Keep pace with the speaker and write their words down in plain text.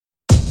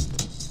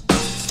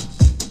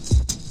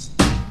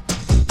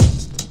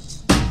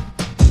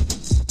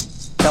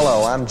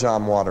Hello, I'm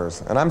John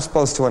Waters, and I'm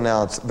supposed to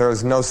announce there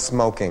is no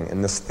smoking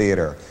in this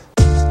theater,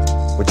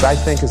 which I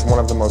think is one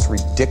of the most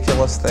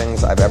ridiculous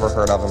things I've ever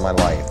heard of in my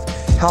life.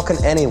 How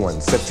can anyone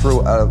sit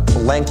through a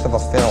length of a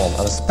film,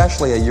 and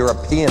especially a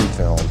European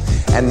film,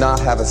 and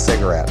not have a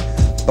cigarette?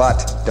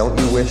 But don't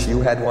you wish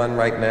you had one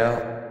right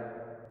now?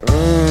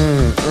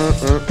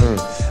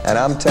 And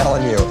I'm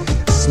telling you,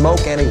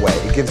 smoke anyway.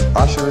 It gives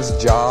ushers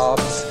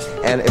jobs,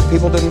 and if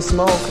people didn't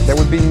smoke, there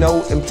would be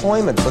no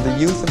employment for the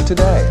youth of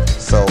today.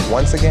 So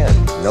once again,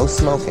 no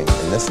smoking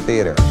in this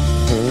theater.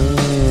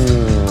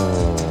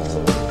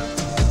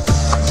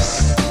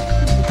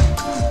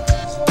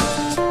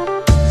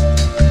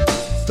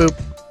 Boop.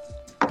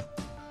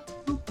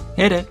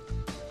 Hit it.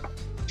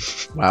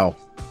 Wow.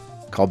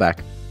 Call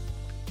back.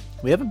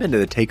 We haven't been to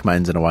the Take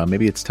Mines in a while.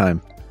 Maybe it's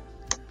time.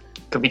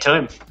 Could be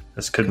time.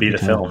 This could be the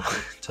film.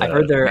 I've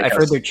heard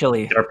they're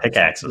chilly. Get our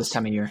pickaxes This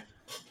time of year.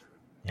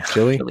 Yeah.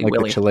 Chili? Chili Like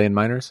Willy. the Chilean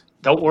miners?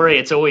 Don't worry,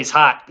 it's always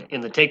hot in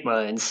the Take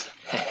Mines.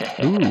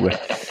 Ooh.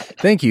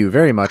 Thank you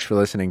very much for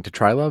listening to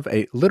Trilove,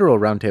 a literal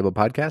roundtable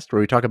podcast where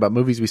we talk about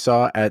movies we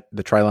saw at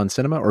the Trilon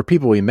Cinema or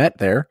people we met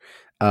there.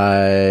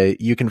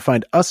 You can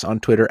find us on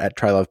Twitter at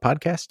Trilove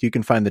Podcast. You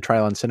can find the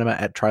Trilon Cinema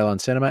at Trilon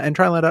Cinema and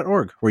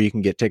Trilon.org, where you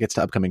can get tickets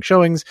to upcoming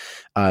showings,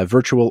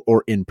 virtual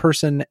or in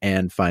person,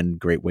 and find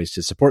great ways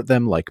to support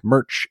them like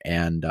merch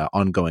and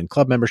ongoing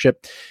club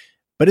membership.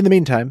 But in the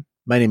meantime,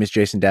 my name is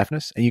Jason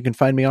Daphnis, and you can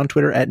find me on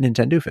Twitter at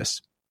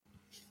Nintendoofus.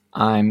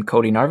 I'm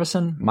Cody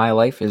Narvison. My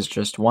life is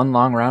just one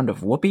long round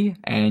of whoopee,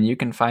 and you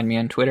can find me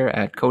on Twitter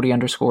at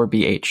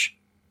Cody_BH.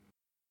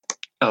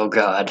 Oh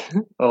God!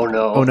 Oh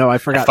no! Oh no, I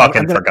forgot. I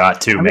forgot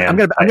too, man. I'm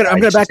gonna back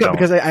up don't.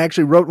 because I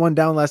actually wrote one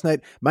down last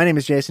night. My name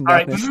is Jason All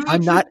right.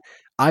 Daphnis.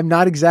 I'm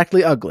not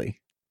exactly ugly.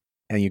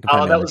 And you can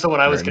find Oh, me that on was the one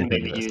I was Twitter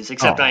going and to maybe Nintendoofus. use.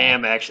 Except Aw. I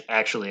am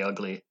actually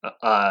ugly,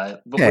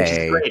 which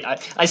Hey. is great.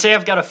 I say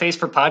I've got a face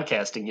for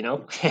podcasting. You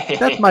know.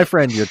 That's my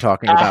friend you're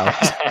talking about.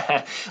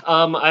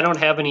 I don't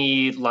have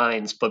any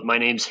lines, but my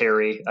name's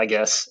Harry, I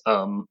guess.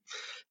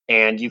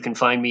 And you can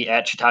find me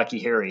at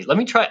Shiitake Harry. Let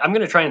me try. I'm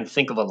going to try and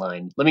think of a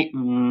line. Let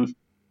me.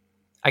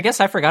 I guess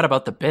I forgot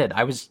about the bid.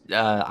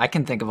 I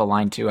can think of a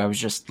line too. I was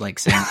just like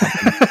saying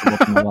something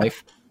from my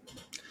life.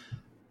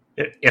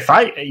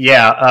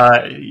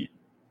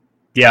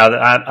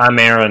 I'm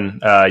Aaron.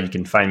 You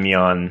can find me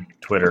on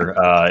Twitter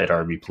at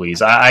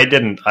RBPlease.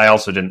 I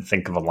also didn't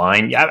think of a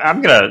line.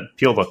 I'm gonna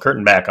peel the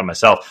curtain back on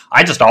myself.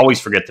 I just always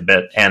forget the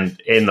bit, and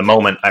in the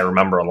moment I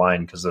remember a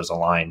line because there's a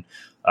line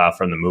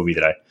from the movie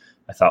that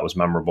I thought was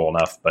memorable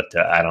enough, but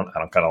I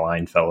don't got a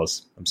line,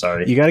 fellas. I'm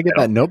sorry. You got to get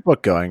that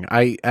notebook going.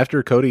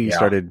 After Cody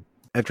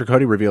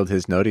revealed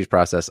his noties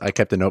process, I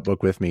kept the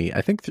notebook with me.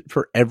 I think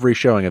for every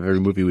showing of every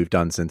movie we've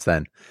done since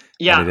then.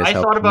 Yeah, And it has I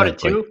helped thought about it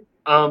tremendously.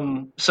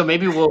 too. So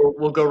maybe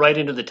we'll go right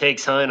into the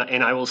takes, huh?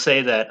 And I will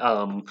say that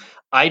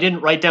I didn't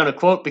write down a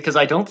quote because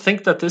I don't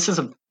think that this is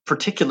a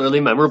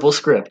particularly memorable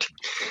script.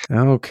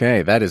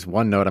 Okay, that is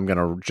one note I'm going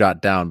to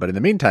jot down. But in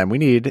the meantime, we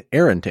need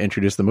Aaron to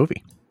introduce the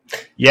movie.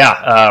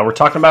 Yeah, we're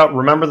talking about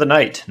Remember the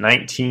Night,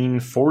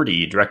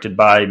 1940, directed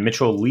by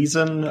Mitchell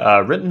Leeson,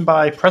 written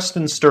by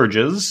Preston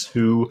Sturges,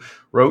 who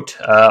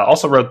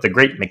also wrote The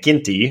Great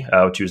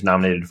McGinty, which he was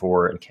nominated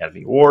for an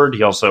Academy Award.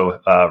 He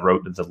also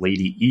wrote The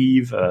Lady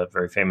Eve, a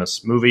very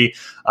famous movie.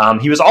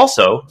 He was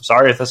also,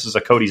 sorry if this is a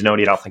Cody's note,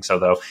 I don't think so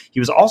though, he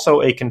was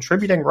also a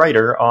contributing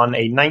writer on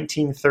a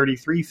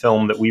 1933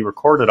 film that we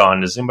recorded on.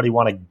 Does anybody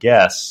want to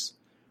guess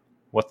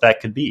what that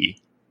could be?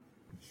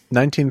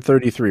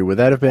 1933. Would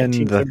that have been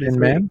The Thin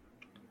Man?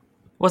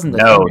 Wasn't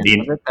No,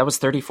 that was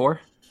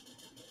 34?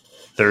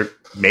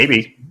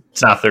 Maybe.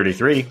 It's not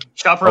 33.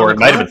 Shop around Or the it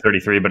might have corner? been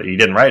 33, but he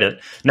didn't write it.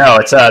 No,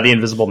 it's The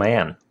Invisible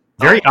Man.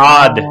 Very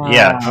odd.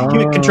 Yeah, he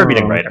was a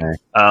contributing writer.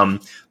 Okay.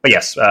 But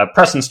yes,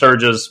 Preston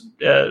Sturges,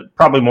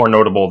 probably more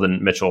notable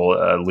than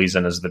Mitchell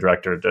Leeson as the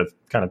director, a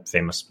kind of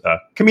famous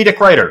comedic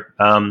writer.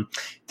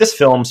 This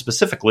film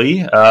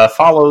specifically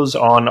follows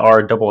on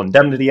our Double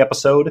Indemnity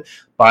episode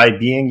by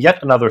being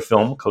yet another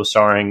film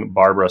co-starring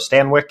Barbara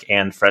Stanwyck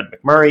and Fred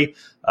McMurray.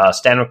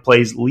 Stanwyck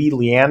plays Lee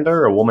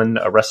Leander, a woman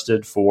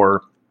arrested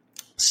for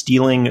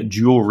stealing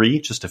jewelry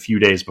just a few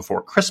days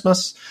before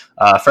Christmas.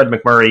 Fred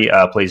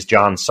McMurray plays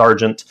John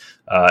Sargent,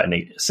 an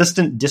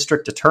assistant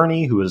district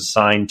attorney who is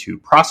assigned to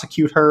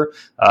prosecute her,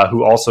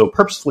 who also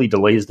purposefully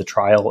delays the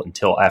trial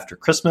until after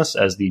Christmas,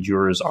 as the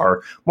jurors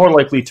are more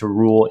likely to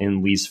rule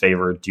in Lee's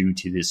favor due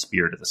to the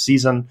spirit of the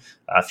season.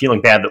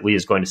 Feeling bad that Lee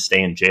is going to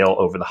stay in jail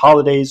over the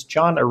holidays,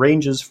 John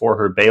arranges for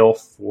her bail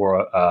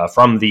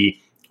from the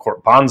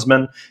court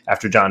bondsman.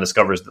 After John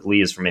discovers that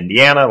Lee is from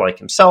Indiana, like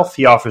himself,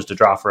 he offers to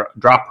drop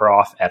her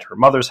off at her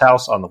mother's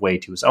house on the way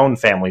to his own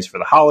family's for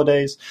the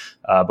holidays.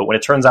 But when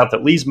it turns out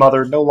that Lee's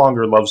mother no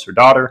longer loves her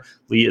daughter,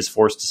 Lee is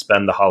forced to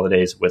spend the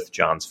holidays with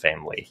John's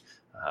family.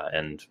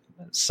 And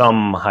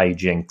some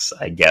hijinks,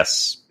 I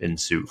guess,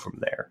 ensue from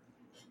there.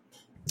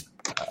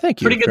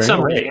 Thank you. Pretty good Very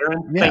summary, much.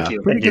 Aaron. Yeah, Thank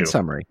you. Pretty Thank good you.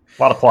 summary.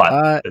 A lot of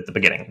plot at the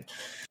beginning.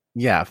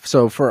 Yeah.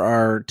 So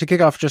to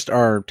kick off just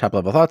our top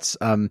level thoughts,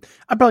 I'm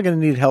probably going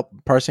to need help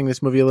parsing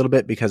this movie a little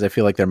bit because I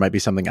feel like there might be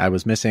something I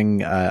was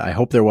missing. I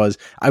hope there was.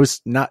 I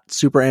was not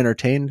super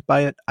entertained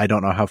by it. I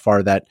don't know how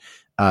far that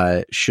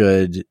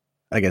should,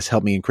 I guess,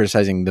 help me in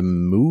criticizing the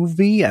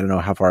movie. I don't know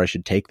how far I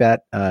should take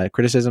that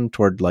criticism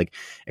toward like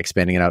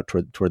expanding it out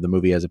toward the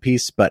movie as a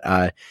piece. But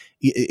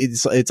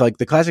it's like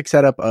the classic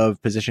setup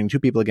of positioning two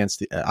people against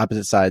the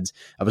opposite sides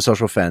of a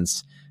social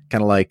fence,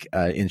 kind of like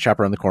in Shop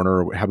Around the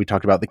Corner, or how we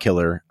talked about The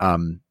Killer,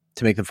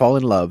 to make them fall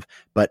in love.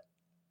 But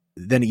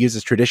then it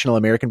uses traditional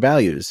American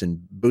values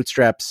and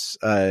bootstraps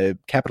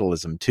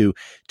capitalism to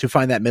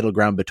find that middle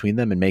ground between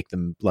them and make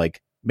them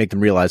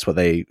realize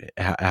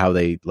how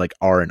they like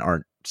are and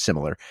aren't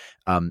similar.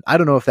 I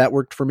don't know if that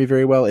worked for me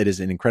very well. It is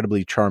an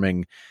incredibly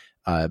charming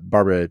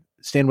Barbara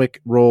Stanwyck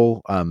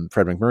role.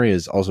 Fred MacMurray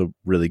is also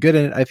really good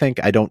in it. I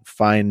think I don't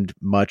find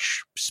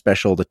much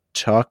special to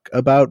talk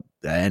about,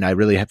 and I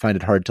really find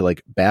it hard to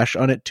like bash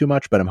on it too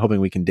much, but I'm hoping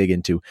we can dig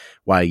into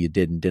why you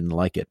did and didn't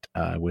like it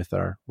with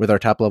our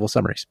top level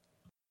summaries.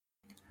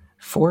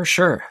 For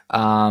sure.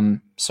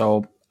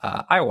 So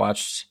I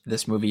watched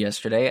this movie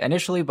yesterday,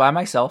 initially by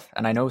myself,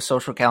 and I know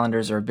social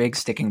calendars are a big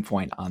sticking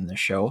point on this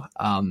show.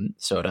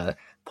 So to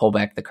pull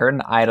back the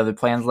curtain, I had other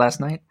plans last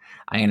night.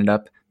 I ended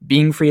up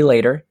being free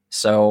later,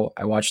 so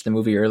I watched the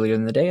movie earlier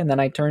in the day, and then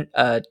I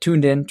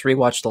tuned in to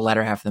rewatch the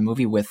latter half of the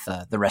movie with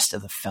the rest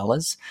of the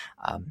fellas.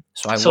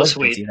 So I was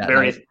sweet,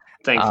 very night.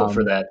 Thankful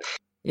for that.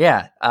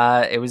 Yeah,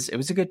 it was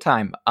a good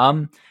time.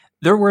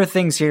 There were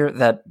things here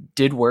that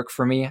did work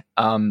for me.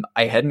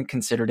 I hadn't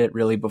considered it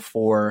really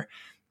before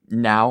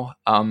now,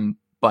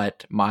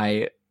 but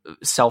my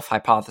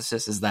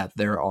self-hypothesis is that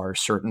there are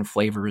certain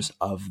flavors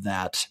of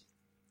that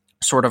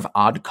sort of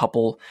odd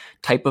couple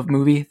type of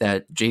movie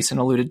that Jason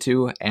alluded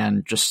to,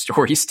 and just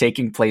stories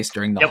taking place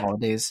during the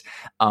holidays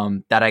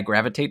that I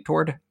gravitate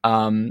toward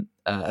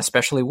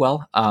especially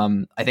well.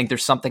 I think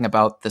there's something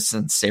about the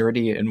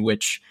sincerity in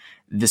which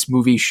this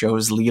movie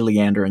shows Lee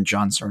Leander and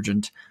John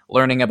Sargent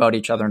learning about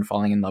each other and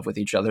falling in love with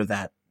each other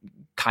that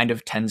kind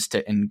of tends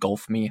to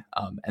engulf me.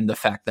 And the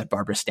fact that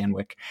Barbara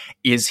Stanwyck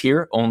is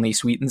here only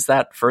sweetens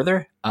that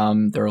further.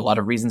 There are a lot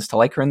of reasons to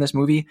like her in this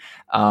movie.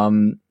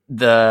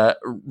 The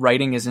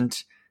writing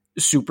isn't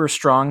super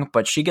strong,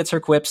 but she gets her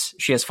quips.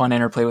 She has fun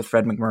interplay with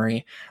Fred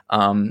MacMurray.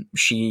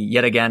 She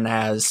yet again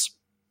does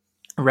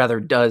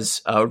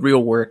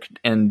real work,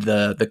 and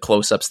the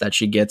close-ups that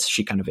she gets,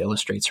 she kind of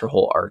illustrates her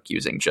whole arc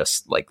using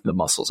just like the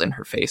muscles in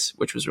her face,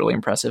 which was really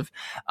impressive.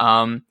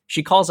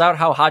 She calls out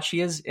how hot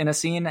she is in a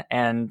scene,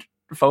 and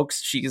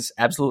folks, she's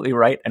absolutely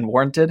right and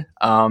warranted.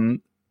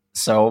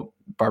 So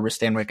Barbara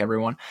Stanwyck,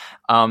 everyone.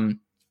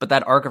 But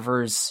that arc of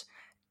hers,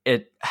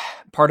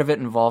 part of it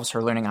involves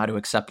her learning how to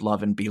accept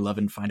love and be loved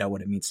and find out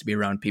what it means to be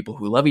around people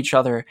who love each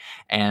other.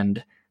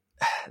 And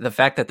the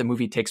fact that the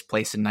movie takes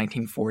place in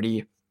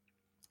 1940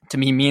 to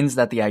me means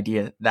that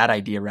that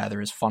idea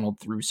is funneled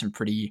through some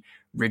pretty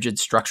rigid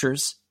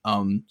structures,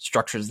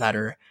 structures that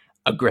are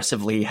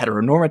aggressively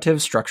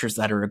heteronormative, structures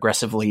that are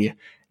aggressively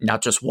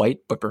not just white,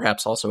 but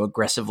perhaps also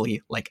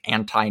aggressively like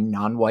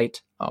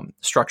anti-non-white,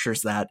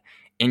 structures that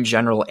in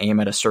general aim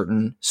at a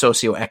certain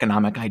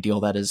socioeconomic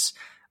ideal that is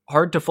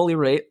hard to fully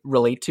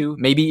relate to,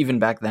 maybe even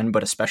back then,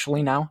 but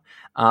especially now.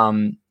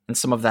 And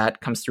some of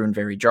that comes through in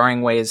very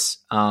jarring ways,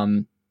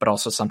 but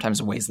also sometimes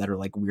in ways that are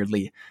like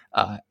weirdly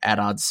at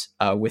odds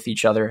with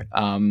each other.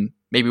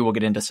 Maybe we'll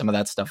get into some of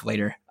that stuff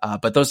later.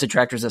 But those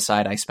detractors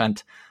aside, I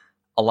spent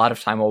a lot of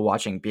time while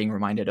watching being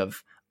reminded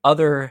of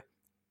other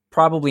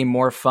probably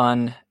more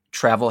fun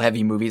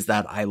travel-heavy movies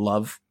that I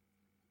love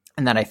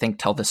and that I think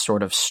tell this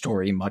sort of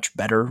story much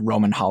better.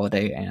 Roman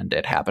Holiday and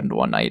It Happened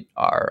One Night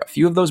are a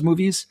few of those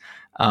movies.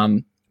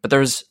 But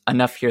there's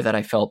enough here that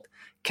I felt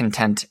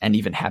content and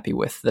even happy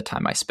with the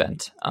time I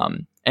spent.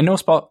 And no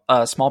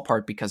small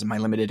part because of my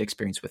limited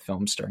experience with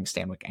films starring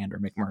Stanwyck and or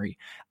MacMurray.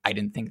 I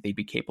didn't think they'd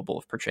be capable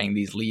of portraying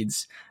these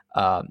leads,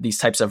 these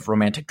types of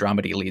romantic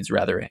dramedy leads,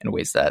 rather, in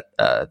ways that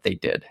they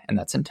did. And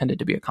that's intended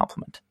to be a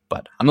compliment.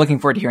 But I'm looking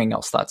forward to hearing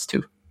y'all's thoughts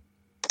too.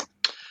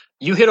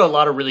 You hit a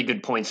lot of really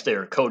good points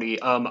there,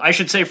 Cody. I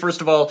should say,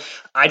 first of all,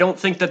 I don't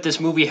think that this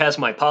movie has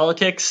my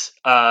politics,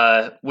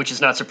 which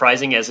is not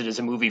surprising as it is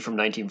a movie from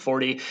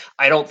 1940.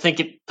 I don't think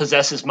it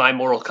possesses my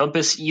moral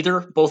compass either.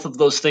 Both of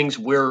those things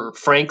were,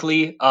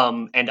 frankly,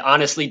 and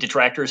honestly,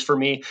 detractors for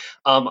me.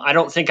 I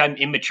don't think I'm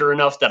immature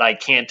enough that I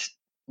can't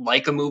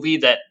like a movie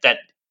that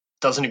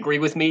doesn't agree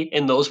with me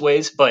in those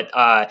ways, but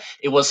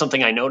it was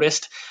something I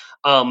noticed.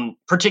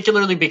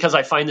 Particularly because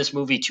I find this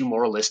movie too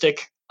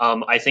moralistic.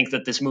 I think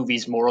that this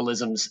movie's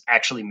moralisms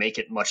actually make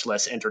it much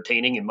less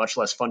entertaining and much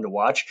less fun to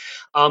watch.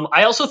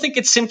 I also think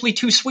it's simply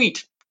too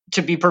sweet,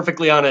 to be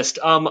perfectly honest.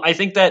 I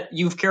think that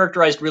you've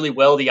characterized really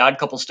well the Odd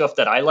Couple stuff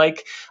that I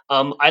like.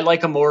 I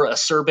like a more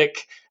acerbic,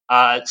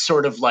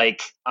 sort of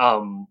like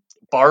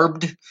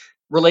barbed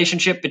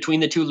relationship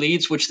between the two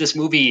leads, which this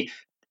movie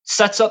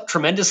sets up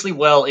tremendously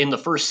well in the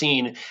first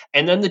scene,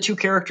 and then the two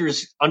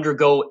characters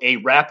undergo a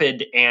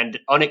rapid and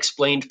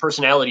unexplained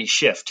personality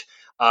shift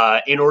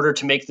in order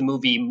to make the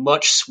movie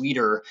much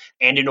sweeter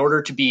and in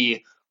order to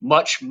be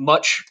much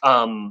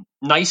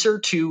nicer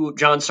to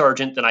John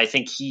Sargent than I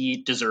think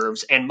he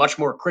deserves, and much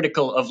more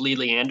critical of Lee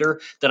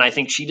Leander than I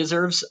think she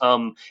deserves,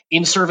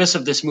 in service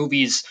of this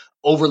movie's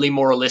overly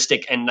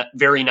moralistic and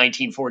very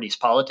 1940s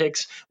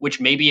politics,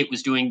 which maybe it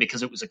was doing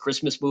because it was a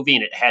Christmas movie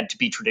and it had to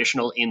be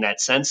traditional in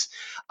that sense.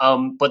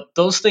 But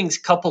those things,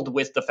 coupled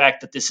with the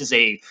fact that this is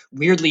a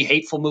weirdly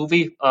hateful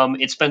movie,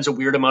 it spends a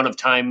weird amount of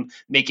time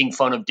making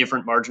fun of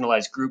different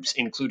marginalized groups,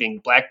 including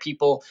Black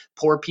people,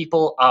 poor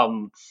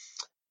people,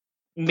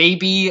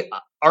 maybe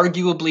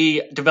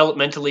arguably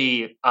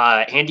developmentally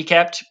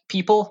handicapped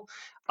people.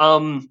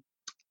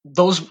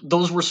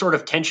 Those were sort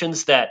of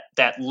tensions that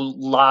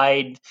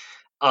lied,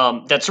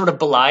 that sort of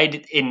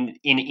belied in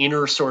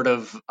inner sort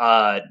of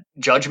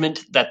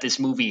judgment that this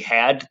movie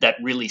had that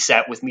really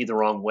sat with me the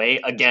wrong way.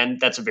 Again,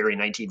 that's a very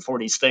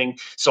 1940s thing,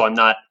 so I'm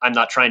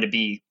not trying to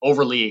be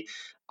overly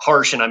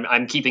harsh, and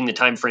I'm keeping the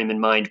time frame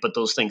in mind, but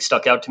those things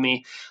stuck out to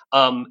me.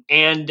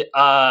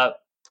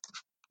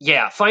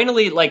 Yeah,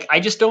 finally, like, I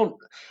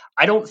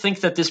don't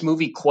think that this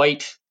movie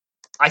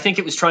I think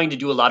it was trying to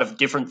do a lot of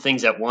different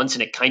things at once,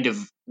 and it kind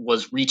of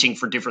was reaching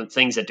for different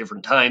things at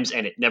different times,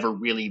 and it never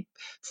really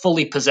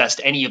fully possessed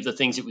any of the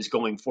things it was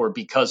going for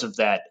because of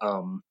that,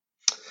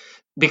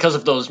 because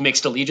of those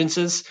mixed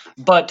allegiances.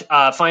 But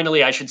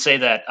finally, I should say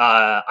that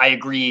I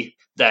agree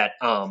that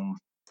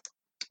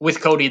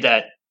with Cody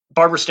that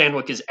Barbara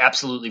Stanwyck is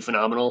absolutely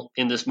phenomenal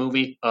in this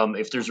movie.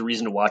 If there's a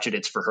reason to watch it,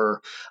 it's for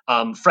her.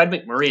 Fred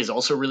McMurray is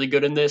also really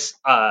good in this.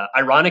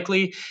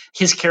 Ironically,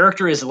 his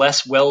character is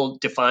less well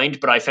defined,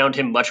 but I found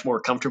him much more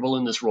comfortable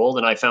in this role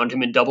than I found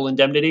him in Double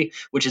Indemnity,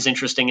 which is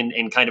interesting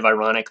and kind of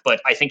ironic. But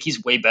I think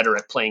he's way better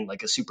at playing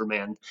like a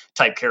Superman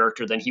type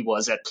character than he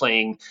was at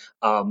playing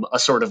a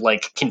sort of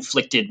like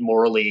conflicted,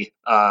 morally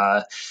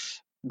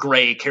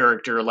gray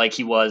character like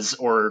he was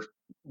or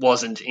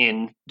wasn't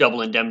in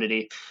Double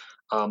Indemnity.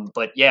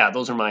 But yeah,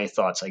 those are my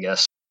thoughts, I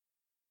guess.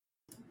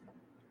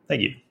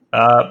 Thank you.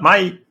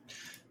 My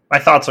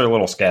thoughts are a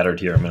little scattered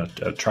here. I'm going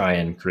to try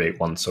and create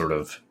one sort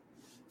of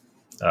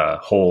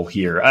whole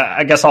here.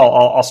 I guess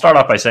I'll start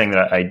off by saying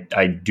that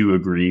I do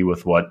agree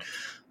with what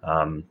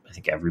I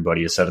think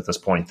everybody has said at this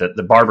point, that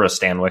the Barbara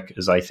Stanwyck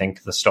is, I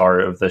think, the star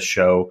of this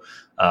show.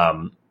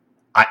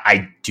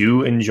 I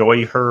do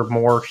enjoy her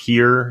more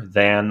here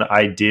than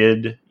I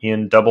did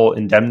in Double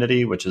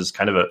Indemnity, which is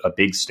kind of a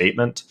big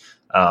statement.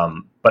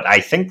 But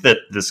I think that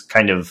this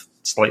kind of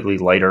slightly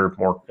lighter,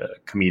 more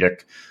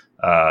comedic,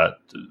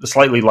 the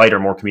slightly lighter,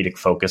 more comedic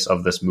focus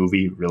of this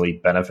movie really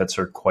benefits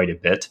her quite a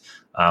bit.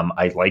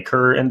 I like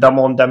her in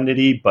Double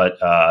Indemnity, but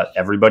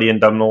everybody in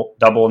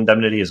Double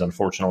Indemnity is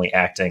unfortunately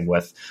acting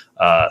with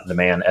the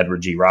man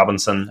Edward G.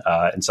 Robinson,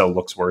 and so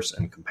looks worse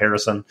in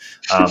comparison.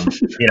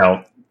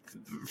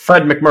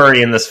 Fred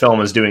McMurray in this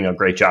film is doing a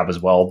great job as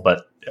well,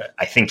 but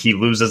I think he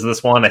loses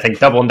this one. I think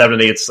Double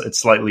Indemnity, it's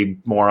slightly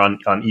more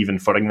on even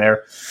footing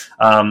there.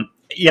 I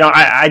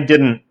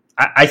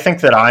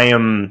think that I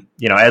am,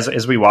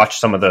 as we watch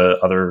some of the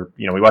other,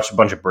 we watched a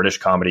bunch of British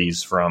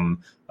comedies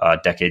from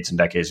decades and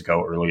decades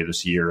ago earlier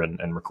this year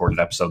and recorded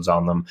episodes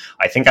on them.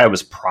 I think I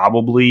was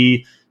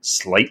probably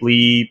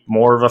slightly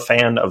more of a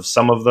fan of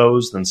some of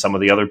those than some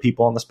of the other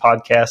people on this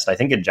podcast. I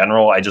think in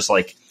general,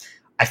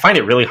 I find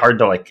it really hard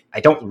to I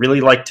don't really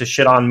like to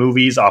shit on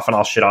movies. Often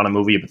I'll shit on a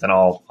movie, but then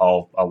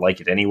I'll like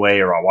it anyway,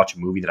 or I'll watch a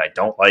movie that I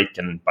don't like,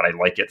 but I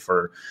like it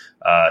for,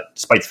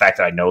 despite the fact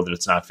that I know that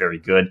it's not very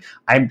good.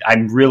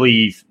 I'm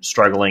really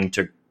struggling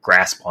to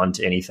grasp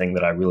onto anything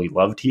that I really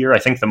loved here. I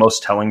think the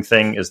most telling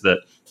thing is that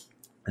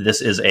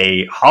this is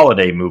a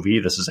holiday movie.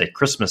 This is a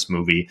Christmas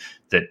movie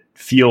that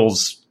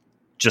feels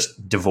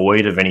just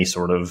devoid of any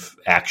sort of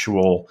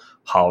actual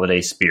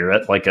holiday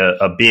spirit. Like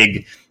a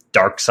big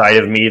dark side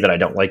of me that I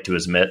don't like to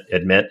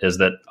admit is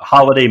that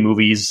holiday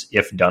movies,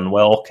 if done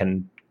well,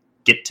 can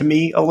get to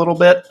me a little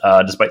bit,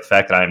 despite the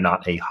fact that I'm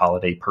not a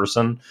holiday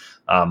person.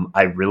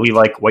 I really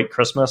like White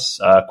Christmas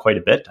quite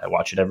a bit. I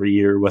watch it every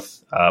year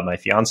with my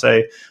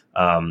fiance.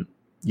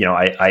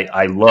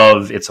 I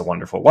love It's a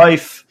Wonderful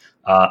Life.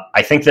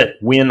 I think that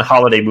when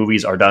holiday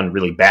movies are done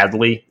really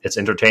badly, it's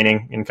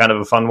entertaining in kind of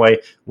a fun way.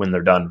 When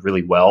they're done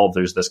really well,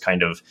 there's this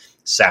kind of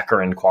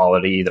saccharine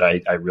quality that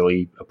I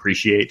really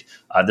appreciate.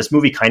 This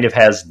movie kind of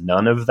has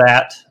none of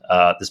that.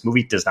 This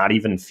movie does not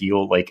even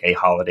feel like a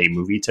holiday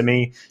movie to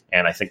me.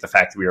 And I think the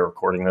fact that we are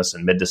recording this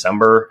in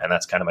mid-December, and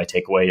that's kind of my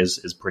takeaway,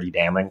 is pretty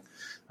damning.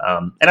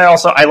 And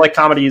I like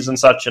comedies and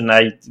such, and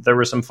there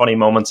were some funny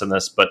moments in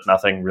this, but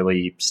nothing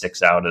really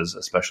sticks out as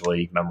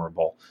especially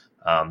memorable.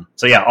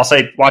 I'll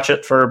say watch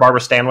it for Barbara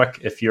Stanwyck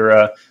if you're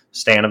a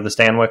stan of the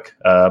Stanwyck.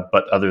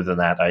 But other than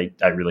that,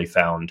 I really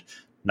found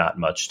not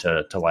much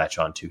to latch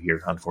onto here,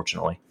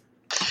 unfortunately.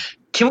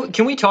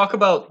 Can we talk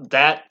about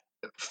that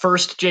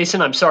first,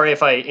 Jason? I'm sorry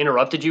if I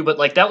interrupted you, but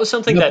that was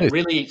something that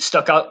really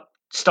stuck out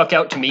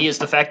to me, is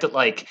the fact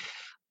that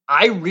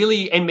I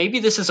really, and maybe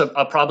this is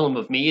a problem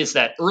of me, is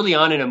that early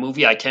on in a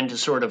movie I tend to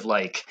sort of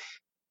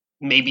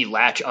maybe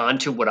latch on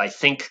to what I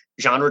think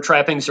genre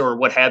trappings or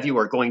what have you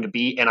are going to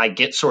be, and I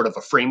get sort of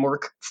a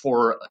framework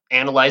for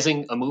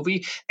analyzing a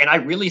movie. And I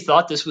really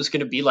thought this was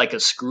going to be like a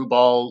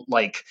screwball,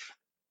 like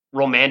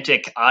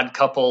romantic odd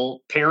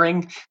couple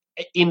pairing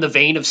in the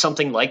vein of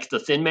something like The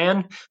Thin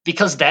Man,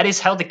 because that is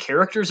how the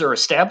characters are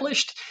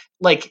established.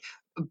 Like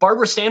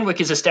Barbara Stanwyck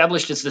is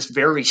established as this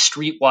very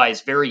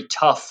streetwise, very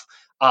tough,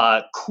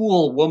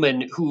 cool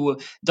woman who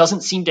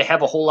doesn't seem to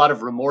have a whole lot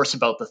of remorse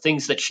about the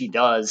things that she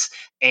does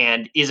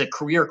and is a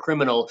career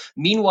criminal.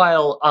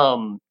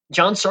 Meanwhile,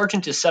 John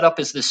Sargent is set up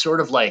as this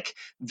sort of like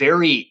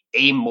very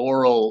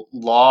amoral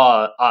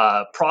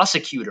law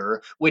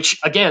prosecutor, which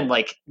again,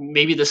 like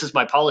maybe this is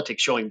my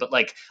politics showing, but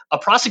like a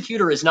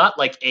prosecutor is not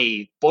like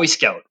a Boy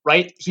Scout,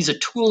 right? He's a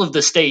tool of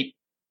the state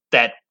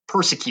that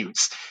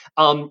persecutes.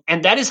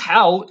 And that is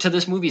how, to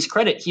this movie's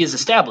credit, he is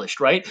established,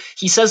 right?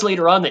 He says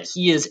later on that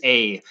he is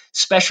a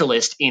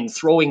specialist in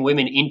throwing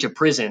women into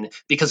prison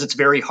because it's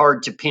very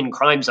hard to pin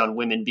crimes on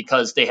women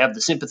because they have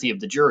the sympathy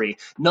of the jury.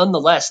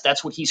 Nonetheless,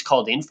 that's what he's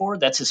called in for.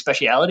 That's his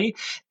speciality.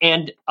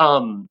 And,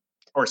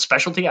 or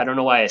specialty. I don't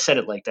know why I said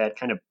it like that.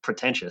 Kind of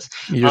pretentious.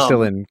 You're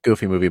still in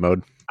goofy movie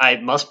mode. I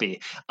must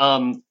be.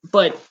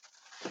 But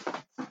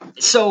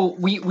so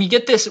we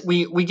get this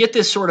we get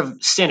this sort of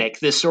cynic,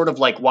 this sort of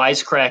like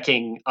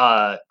wisecracking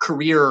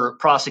career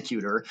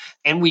prosecutor,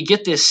 and we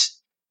get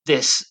this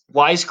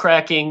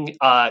wisecracking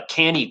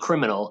canny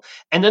criminal,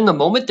 and then the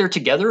moment they're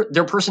together,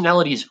 their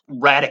personalities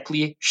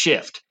radically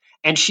shift,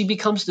 and she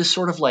becomes this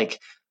sort of like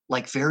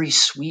very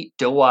sweet,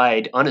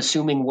 doe-eyed,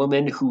 unassuming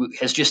woman who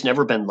has just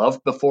never been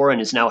loved before and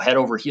is now head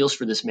over heels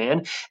for this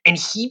man. And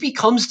he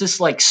becomes this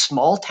like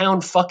small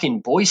town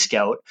fucking Boy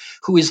Scout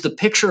who is the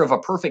picture of a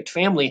perfect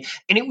family.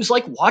 And it was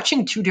like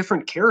watching two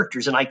different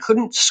characters, and I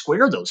couldn't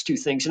square those two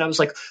things. And I was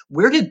like,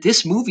 where did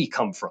this movie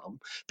come from?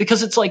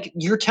 Because it's like,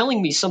 you're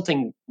telling me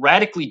something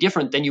radically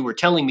different than you were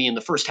telling me in the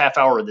first half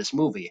hour of this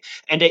movie.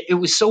 And it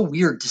was so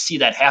weird to see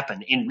that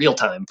happen in real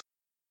time.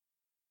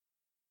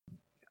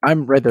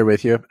 I'm right there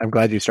with you. I'm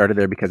glad you started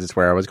there because it's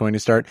where I was going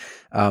to start.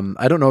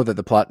 I don't know that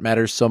the plot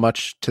matters so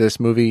much to this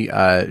movie.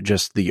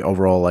 Just the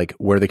overall, like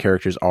where the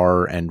characters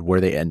are and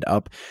where they end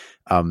up,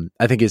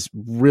 I think is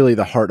really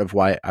the heart of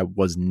why I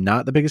was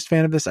not the biggest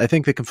fan of this. I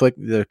think the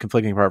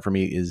conflicting part for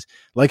me is,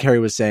 like Harry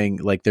was saying,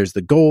 like there's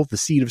the goal, the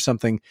seed of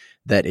something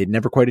that it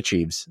never quite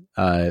achieves.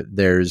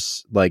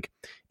 There's like,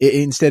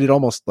 instead it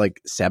almost like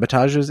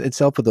sabotages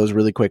itself with those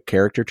really quick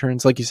character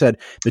turns. Like you said,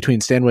 between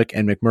Stanwyck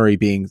and McMurray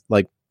being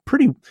like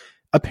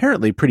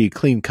apparently pretty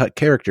clean cut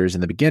characters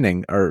in the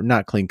beginning, or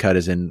not clean cut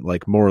as in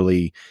like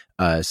morally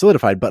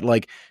solidified, but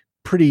like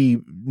pretty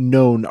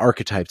known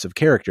archetypes of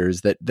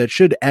characters that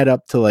should add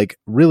up to like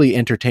really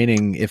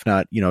entertaining, if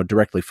not,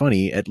 directly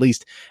funny, at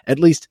least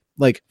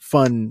like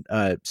fun,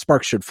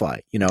 sparks should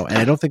fly, and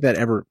I don't think that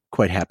ever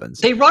quite happens.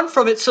 They run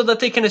from it so that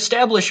they can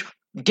establish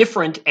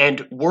different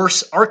and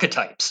worse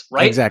archetypes,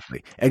 right?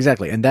 Exactly.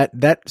 And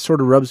that sort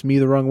of rubs me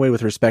the wrong way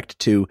with respect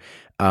to,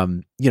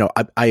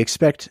 I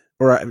expect,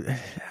 or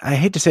I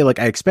hate to say like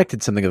I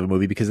expected something of a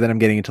movie, because then I'm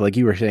getting into like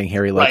you were saying,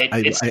 Harry, like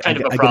right. I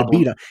get a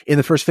beat on, in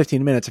the first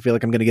 15 minutes. I feel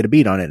like I'm going to get a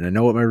beat on it, and I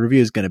know what my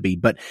review is going to be.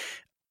 But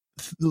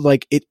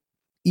like it,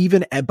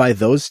 even by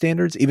those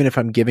standards, even if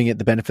I'm giving it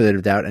the benefit of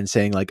the doubt and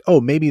saying like, oh,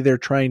 maybe they're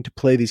trying to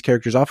play these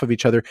characters off of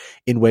each other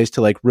in ways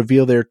to like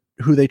reveal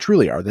who they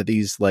truly are, that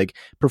these like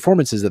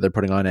performances that they're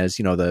putting on as,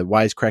 the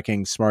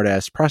wisecracking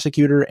smartass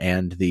prosecutor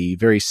and the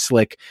very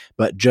slick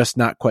but just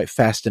not quite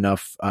fast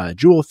enough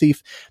jewel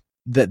thief,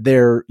 that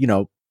they're,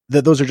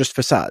 that those are just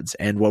facades,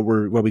 and what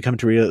we come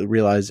to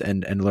realize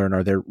and learn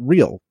are their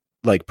real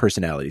like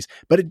personalities.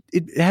 But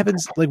it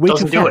happens like way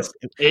too fast.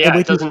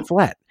 Way too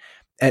flat.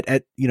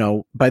 At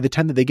by the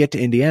time that they get to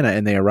Indiana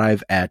and they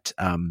arrive at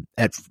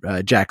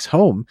Jack's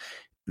home,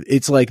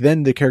 it's like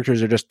then the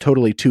characters are just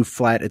totally too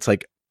flat. It's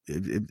like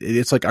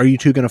are you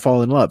two going to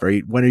fall in love?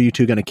 When are you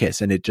two going to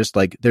kiss? And it just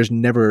like there's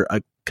never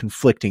a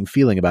conflicting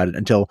feeling about it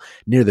until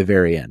near the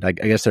very end. I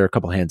guess there are a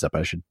couple hands up.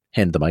 I should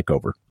hand the mic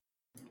over.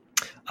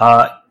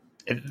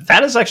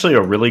 That is actually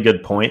a really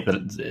good point.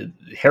 That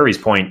Harry's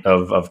point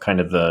of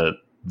kind of the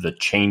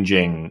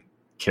changing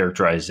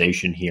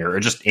characterization here, or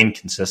just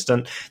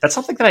inconsistent. That's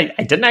something that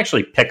I didn't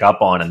actually pick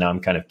up on, and now I'm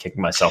kind of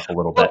kicking myself a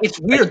little bit. It's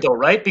weird though,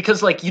 right?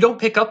 Because like you don't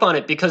pick up on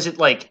it because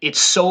it's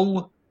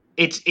so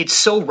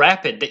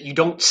rapid that you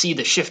don't see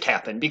the shift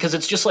happen, because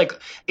it's just like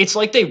it's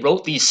like they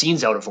wrote these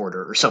scenes out of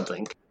order or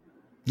something.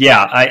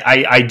 Yeah,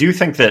 I do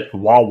think that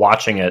while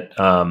watching it,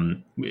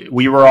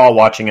 we were all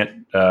watching it.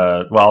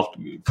 Well,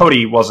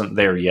 Cody wasn't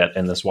there yet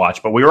in this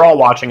watch, but we were all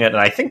watching it, and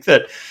I think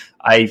that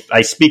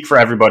I speak for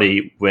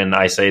everybody when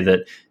I say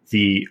that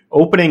the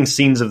opening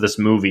scenes of this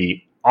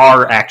movie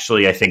are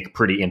actually, I think,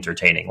 pretty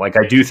entertaining. Like,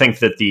 I do think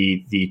that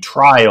the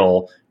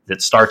trial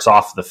that starts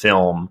off the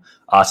film,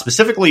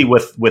 specifically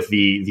with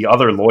the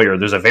other lawyer,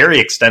 there's a very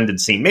extended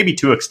scene, maybe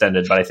too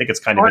extended, but I think it's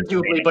kind of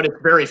arguably, but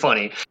it's very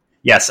funny.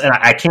 Yes, and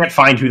I can't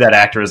find who that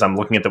actor is. I'm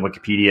looking at the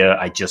Wikipedia.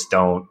 I just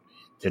don't.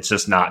 it's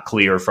just not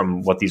clear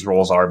from what these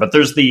roles are. But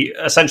there's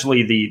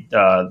essentially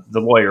the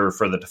lawyer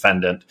for the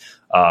defendant,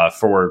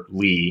 for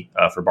Lee,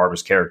 for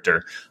Barbara's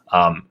character,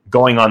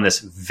 going on this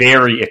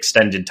very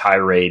extended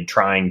tirade,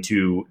 trying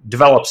to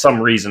develop some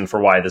reason for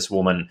why this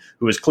woman,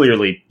 who is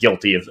clearly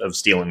guilty of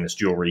stealing this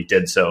jewelry,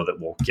 did so that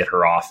will get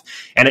her off.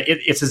 And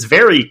it's this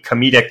very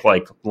comedic,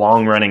 like,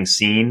 long running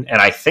scene.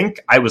 And I think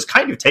I was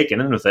kind of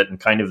taken in with it in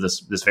kind of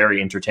this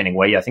very entertaining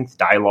way. I think the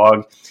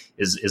dialogue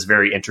is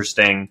very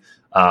interesting.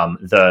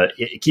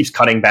 It keeps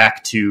cutting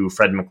back to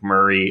Fred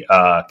McMurray,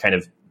 kind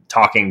of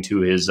talking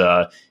to his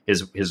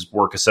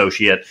work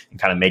associate and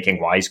kind of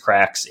making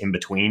wisecracks in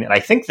between. And I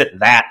think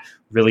that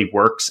really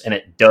works, and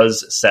it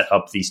does set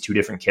up these two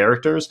different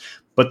characters.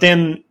 But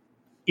then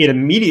it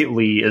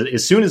immediately,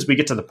 as soon as we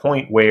get to the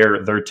point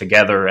where they're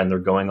together and they're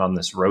going on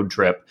this road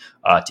trip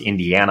to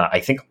Indiana,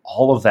 I think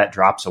all of that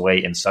drops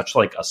away in such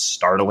like a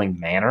startling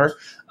manner.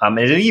 And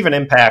it even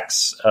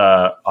impacts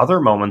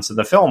other moments in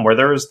the film where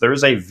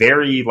there's a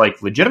very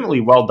like legitimately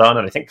well done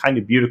and I think kind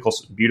of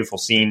beautiful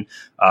scene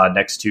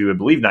next to, I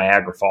believe,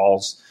 Niagara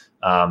Falls.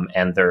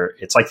 And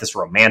it's like this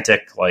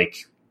romantic,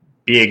 like,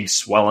 big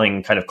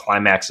swelling kind of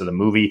climax of the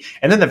movie.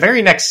 And then the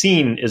very next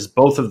scene is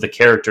both of the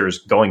characters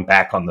going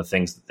back on the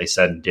things that they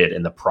said and did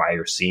in the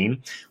prior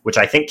scene, which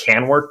I think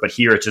can work, but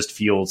here it just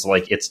feels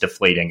like it's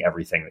deflating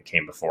everything that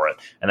came before it.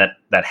 And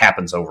that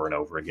happens over and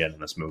over again in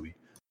this movie.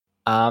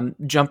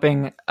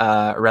 Jumping,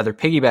 rather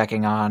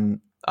piggybacking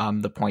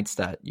on the points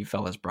that you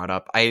fellas brought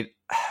up, I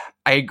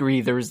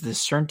agree. There was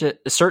this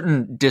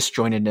certain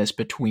disjointedness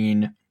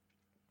between,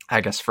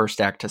 I guess, first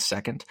act to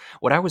second.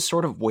 What I was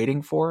sort of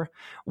waiting for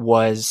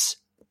was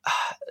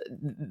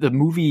the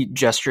movie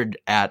gestured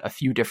at a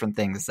few different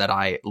things that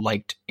I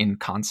liked in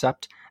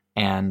concept,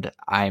 and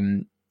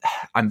I'm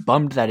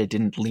bummed that it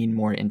didn't lean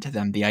more into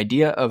them. The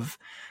idea of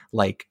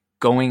like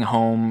going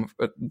home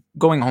for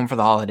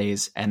the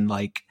holidays and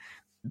like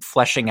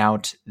fleshing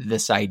out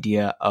this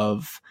idea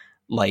of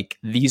like,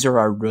 these are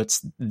our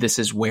roots, this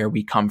is where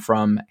we come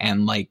from,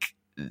 and like,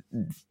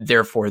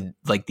 therefore,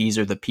 like, these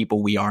are the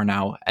people we are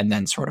now, and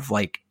then sort of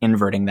like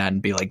inverting that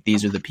and be like,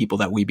 these are the people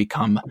that we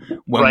become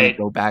when we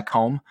go back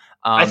home.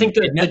 I think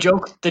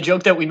the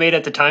joke that we made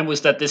at the time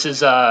was that this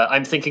is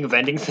I'm thinking of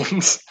ending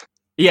things.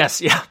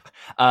 Yes, yeah,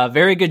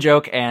 very good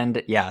joke,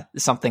 and yeah,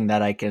 something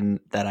that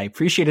I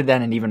appreciated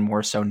then, and even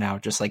more so now,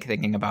 just like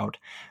thinking about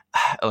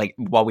like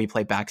while we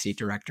play backseat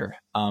director.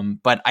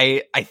 But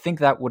I think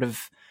that would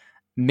have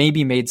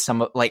maybe made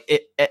some like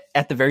it,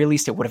 at the very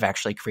least, it would have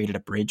actually created a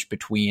bridge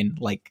between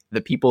like the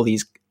people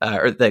these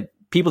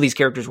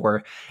characters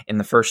were in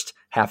the first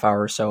half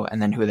hour or so,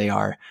 and then who they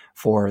are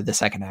for the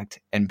second act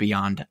and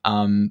beyond.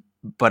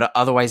 But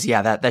otherwise,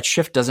 yeah, that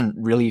shift doesn't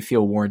really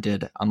feel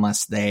warranted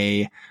unless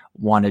they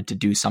wanted to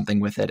do something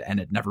with it, and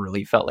it never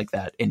really felt like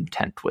that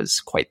intent was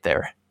quite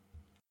there.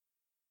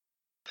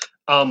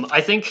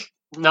 I think,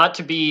 not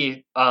to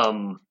be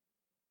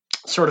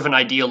sort of an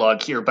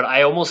ideologue here, but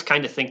I almost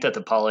kind of think that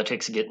the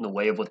politics get in the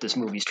way of what this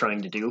movie's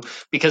trying to do,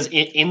 because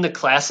in the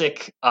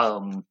classic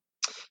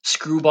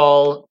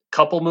screwball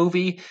couple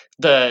movie,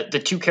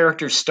 the two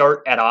characters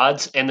start at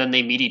odds and then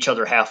they meet each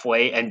other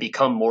halfway and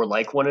become more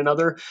like one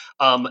another.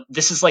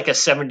 This is like a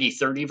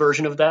 70-30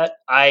 version of that.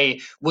 I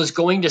was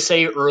going to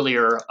say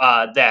earlier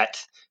that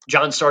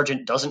John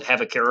Sargent doesn't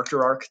have a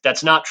character arc.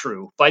 That's not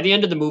true. By the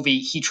end of the movie,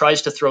 he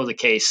tries to throw the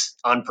case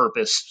on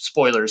purpose,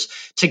 spoilers,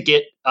 to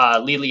get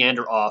Lee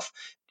Leander off.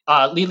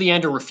 Lee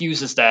Leander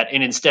refuses that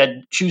and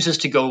instead chooses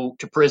to go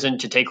to prison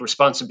to take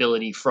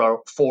responsibility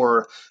for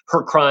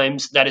her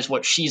crimes. That is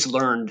what she's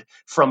learned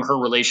from her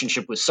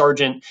relationship with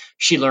Sargent.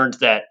 She learned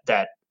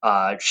that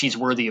she's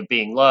worthy of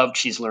being loved.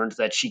 She's learned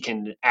that she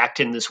can act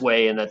in this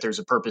way and that there's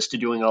a purpose to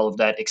doing all of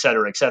that, et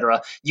cetera, et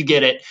cetera. You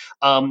get it.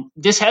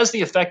 This has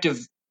the effect of,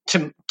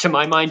 to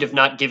my mind, of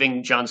not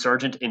giving John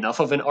Sargent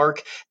enough of an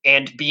arc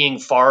and being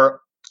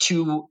far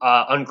too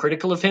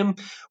uncritical of him,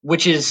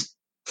 which is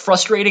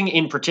frustrating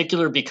in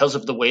particular because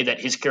of the way that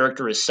his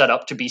character is set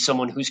up to be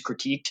someone who's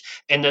critiqued,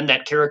 and then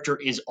that character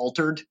is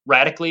altered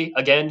radically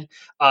again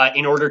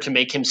in order to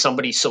make him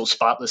somebody so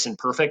spotless and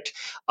perfect.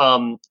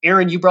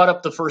 Aaron, you brought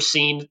up the first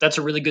scene. That's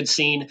a really good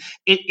scene.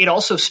 It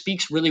also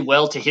speaks really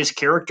well to his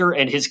character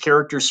and his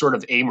character's sort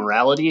of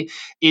amorality,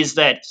 is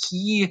that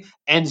he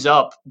ends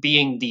up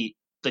being the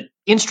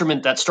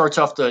instrument that starts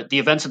off the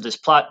events of this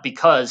plot,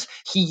 because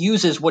he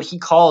uses what he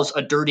calls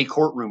a dirty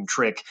courtroom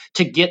trick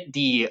to get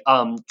the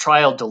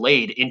trial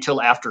delayed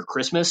until after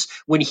Christmas,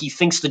 when he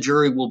thinks the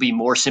jury will be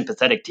more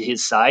sympathetic to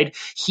his side.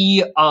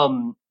 He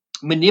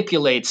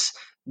manipulates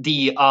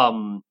the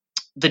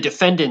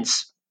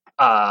defendant's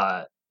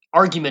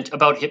argument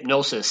about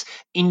hypnosis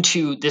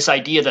into this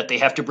idea that they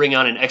have to bring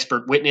on an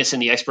expert witness,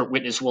 and the expert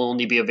witness will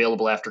only be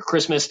available after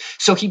Christmas.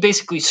 So he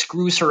basically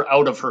screws her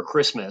out of her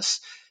Christmas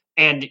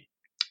and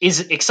is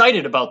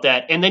excited about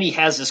that. And then he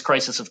has this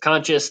crisis of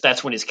conscience.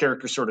 That's when his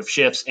character sort of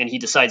shifts and he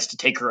decides to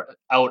take her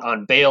out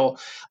on bail,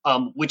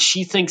 which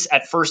she thinks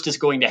at first is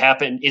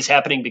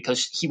happening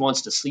because he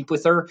wants to sleep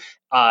with her.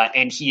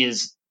 And he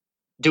is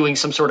doing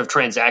some sort of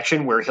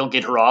transaction where he'll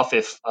get her off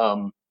if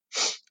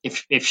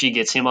if she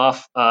gets him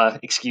off.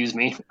 Excuse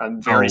me,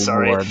 I'm very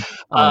sorry. Lord.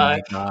 Oh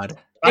my God,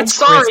 I'm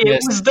sorry,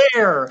 Christmas. It was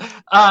there.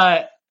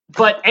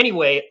 But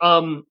anyway,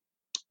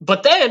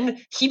 but then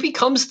he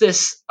becomes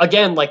this,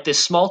 again, like this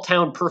small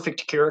town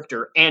perfect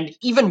character. And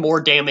even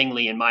more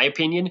damningly, in my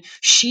opinion,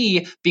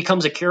 she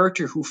becomes a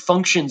character who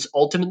functions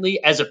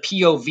ultimately as a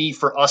POV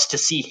for us to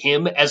see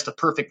him as the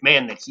perfect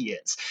man that he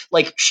is.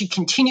 Like, she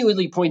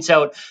continually points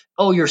out,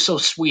 oh, you're so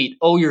sweet.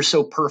 Oh, you're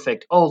so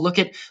perfect. Oh, look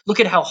at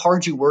how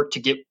hard you work to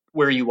get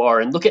where you are,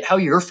 and look at how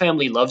your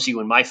family loves you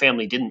and my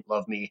family didn't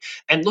love me,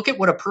 and look at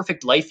what a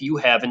perfect life you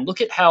have, and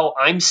look at how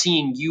I'm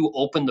seeing you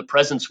open the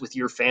presents with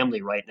your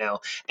family right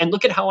now, and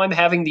look at how I'm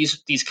having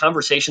these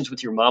conversations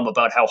with your mom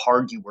about how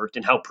hard you worked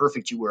and how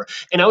perfect you were.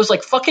 And I was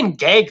like, fucking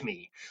gag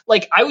me.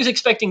 Like, I was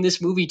expecting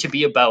this movie to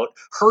be about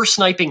her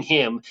sniping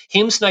him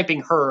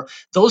sniping her,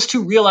 those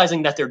two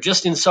realizing that they're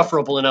just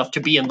insufferable enough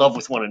to be in love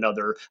with one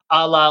another,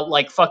 a la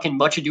like fucking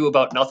Much Ado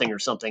About Nothing or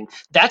something.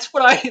 That's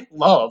what I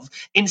love.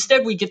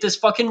 Instead, we get this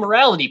fucking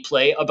morality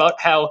play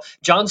about how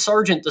John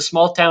Sargent, the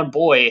small town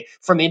boy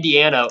from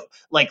Indiana,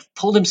 like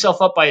pulled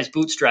himself up by his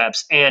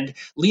bootstraps, and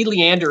Lee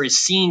Leander is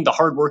seeing the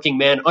hardworking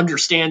man,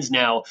 understands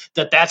now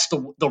that that's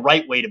the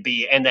right way to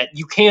be, and that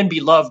you can be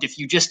loved if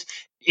you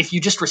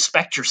just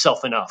respect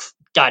yourself enough.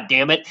 God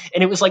damn it.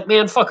 And it was like,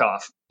 man, fuck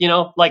off. You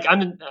know, like,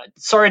 I'm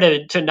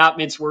sorry to not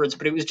mince words,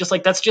 but it was just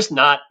like, that's just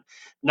not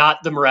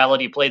the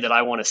morality play that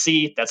I want to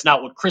see. That's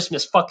not what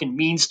Christmas fucking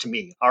means to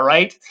me. All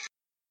right.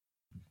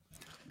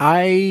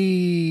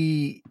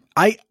 I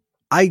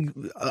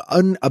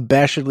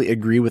unabashedly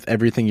agree with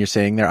everything you're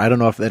saying there. I don't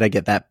know if that I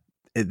get that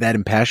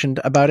impassioned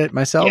about it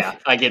myself. Yeah,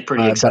 I get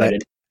pretty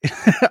excited.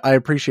 I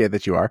appreciate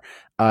that you are.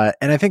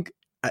 And I think,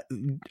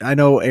 I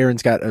know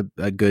Aaron's got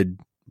a good,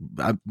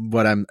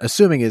 what I'm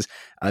assuming is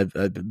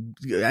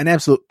an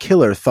absolute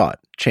killer thought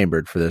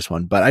chambered for this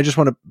one. But I just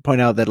want to point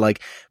out that,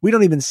 like, we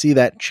don't even see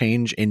that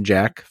change in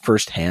Jack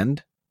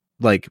firsthand.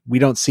 Like, we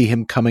don't see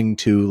him coming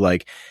to,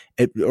 like,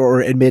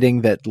 or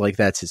admitting that, like,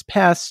 that's his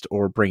past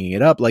or bringing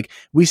it up. Like,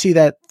 we see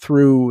that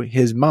through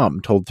his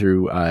mom,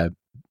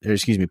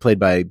 played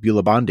by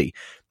Beulah Bondi.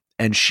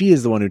 And she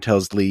is the one who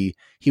tells Lee,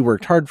 he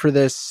worked hard for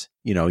this,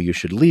 you know, you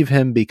should leave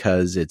him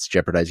because it's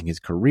jeopardizing his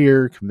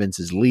career,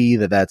 convinces Lee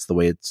that that's the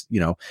way it's,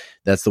 you know,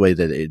 that's the way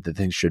that the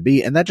things should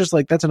be. And that just,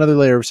 like, that's another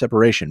layer of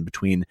separation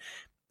between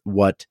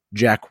what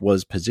Jack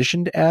was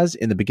positioned as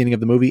in the beginning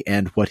of the movie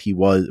and what he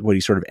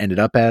sort of ended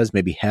up as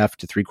maybe half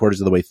to 3/4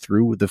 of the way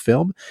through the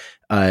film.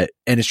 And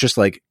it's just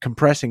like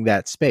compressing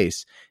that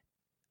space.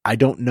 I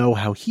don't know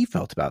how he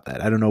felt about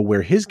that. I don't know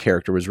where his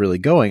character was really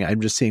going.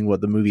 I'm just seeing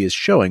what the movie is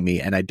showing me,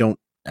 and I don't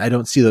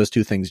see those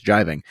two things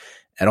jiving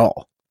at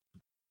all.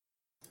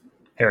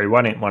 Harry,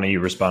 why don't you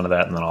respond to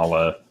that, and then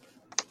I'll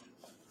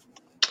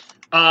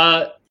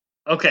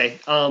okay.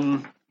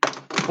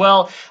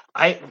 Well,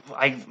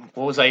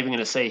 what was I even going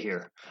to say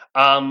here?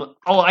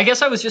 I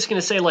guess I was just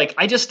going to say, like,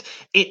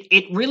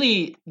 it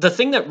really, the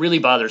thing that really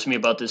bothers me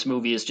about this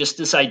movie is just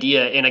this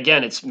idea. And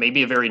again, it's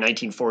maybe a very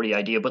 1940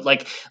 idea, but,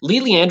 like, Lee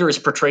Leander is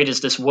portrayed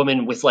as this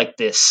woman with, like,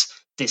 this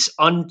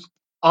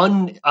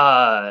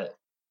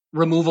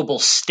removable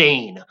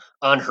stain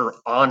on her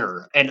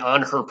honor and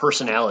on her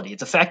personality.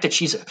 The fact that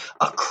she's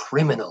a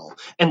criminal,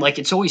 and, like,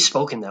 it's always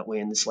spoken that way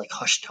in this, like,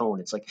 hushed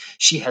tone. It's like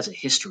she has a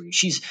history.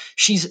 She's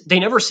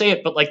they never say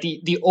it, but, like,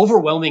 the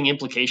overwhelming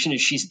implication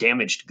is she's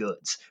damaged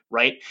goods,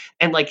 right?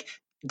 And, like,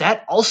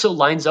 that also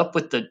lines up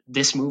with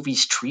this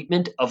movie's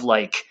treatment of,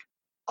 like,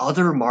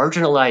 other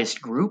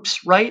marginalized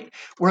groups, right?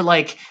 Where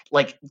like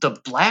the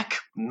black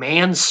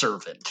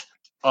manservant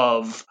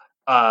of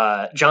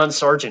John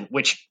Sargent,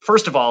 which,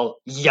 first of all,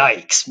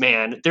 yikes,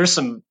 man. There's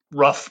some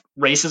rough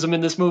racism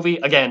in this movie.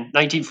 Again,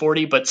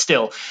 1940, but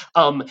still.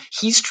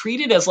 He's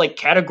treated as, like,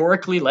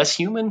 categorically less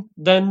human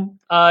than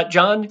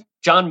John.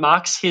 John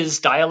mocks his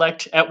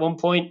dialect at one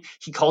point.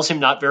 He calls him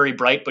not very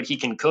bright, but he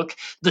can cook.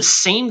 The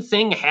same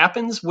thing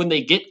happens when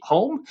they get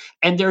home,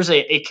 and there's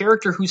a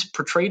character who's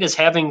portrayed as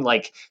having,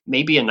 like,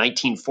 maybe a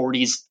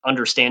 1940s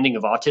understanding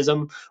of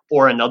autism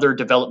or another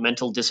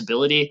developmental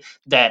disability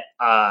that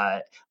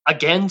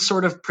again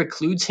sort of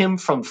precludes him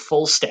from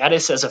full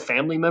status as a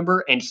family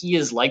member, and he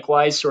is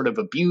likewise sort of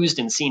abused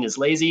and seen as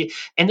lazy.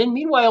 And then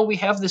meanwhile, we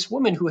have this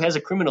woman who has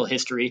a criminal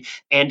history,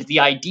 and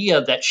the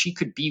idea that she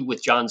could be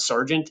with John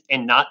Sargent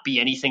and not be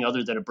anything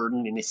other than a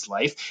burden in his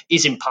life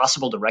is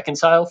impossible to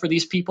reconcile for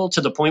these people,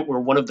 to the point where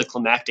one of the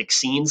climactic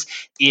scenes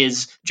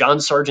is John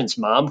Sargent's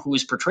mom, who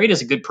is portrayed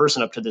as a good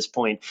person up to this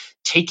point,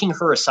 taking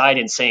her aside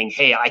and saying,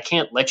 hey, I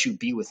can't let you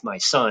be with my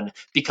son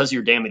because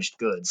you're damaged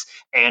goods.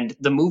 And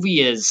the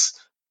movie is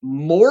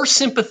more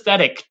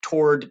sympathetic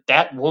toward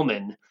that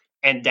woman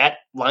and that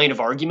line of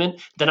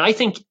argument than I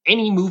think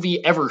any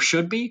movie ever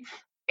should be.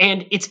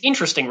 And it's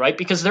interesting, right?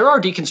 Because there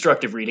are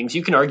deconstructive readings.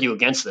 You can argue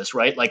against this,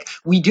 right? Like,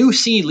 we do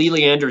see Lee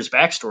Leander's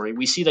backstory.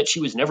 We see that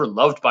she was never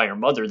loved by her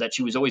mother, that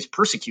she was always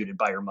persecuted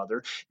by her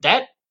mother.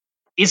 That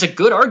is a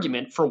good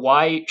argument for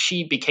why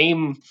she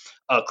became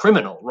a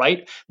criminal,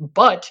 right?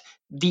 But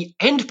the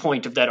end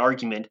point of that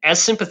argument,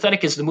 as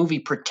sympathetic as the movie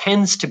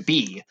pretends to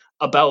be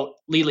about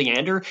Lee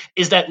Leander,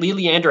 is that Lee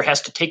Leander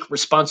has to take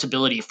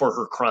responsibility for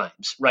her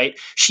crimes, right?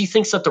 She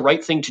thinks that the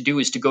right thing to do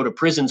is to go to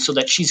prison so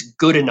that she's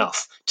good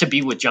enough to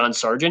be with John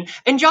Sargent.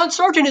 And John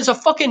Sargent is a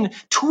fucking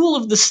tool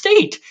of the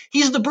state.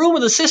 He's the broom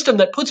of the system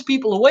that puts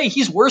people away.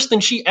 He's worse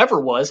than she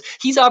ever was.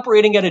 He's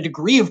operating at a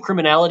degree of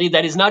criminality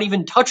that is not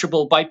even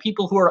touchable by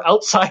people who are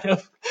outside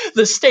of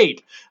the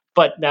state.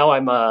 But now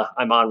I'm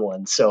on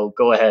one, so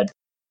go ahead.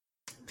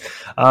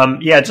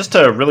 Just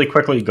to really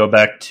quickly go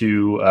back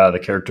to the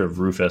character of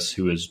Rufus,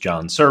 who is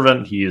John's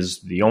servant. He is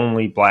the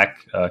only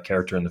black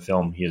character in the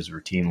film. He is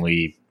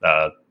routinely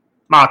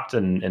mocked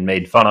and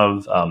made fun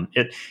of.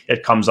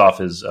 It comes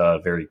off as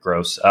very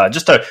gross.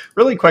 Just to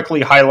really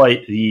quickly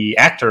highlight the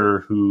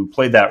actor who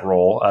played that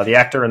role. The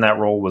actor in that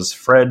role was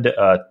Fred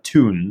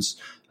Toons,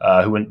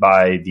 who went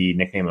by the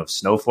nickname of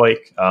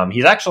Snowflake.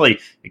 He's actually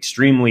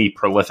extremely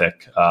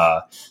prolific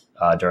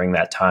during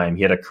that time.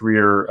 He had a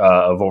career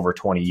of over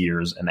 20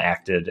 years and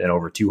acted in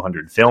over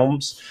 200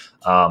 films.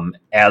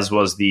 As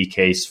was the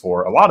case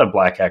for a lot of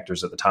black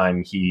actors at the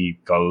time. He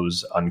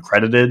goes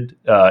uncredited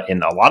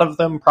in a lot of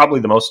them. Probably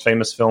the most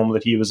famous film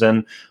that he was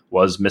in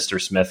was Mr.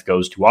 Smith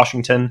Goes to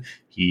Washington.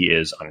 He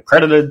is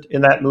uncredited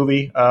in that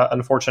movie,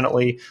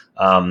 unfortunately.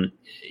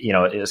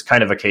 It's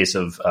kind of a case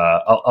of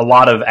a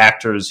lot of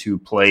actors who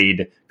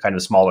played kind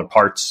of smaller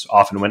parts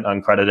often went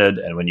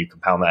uncredited. And when you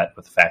compound that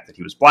with the fact that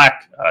he was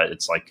black,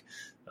 it's like,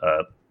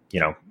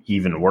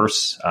 even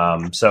worse.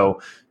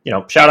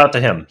 Shout out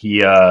to him. He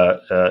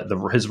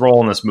his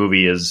role in this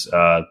movie is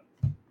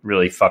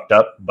really fucked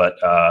up, but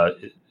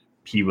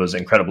he was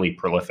incredibly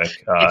prolific.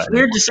 It's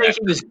weird to say he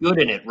was good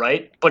in it,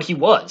 right? But he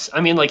was. I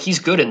mean, he's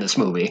good in this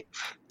movie.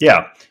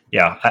 Yeah,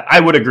 I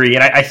would agree.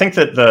 And I think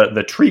that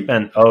the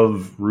treatment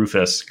of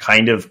Rufus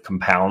kind of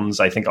compounds,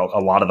 I think, a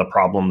lot of the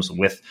problems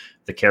with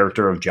the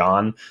character of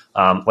John.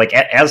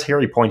 As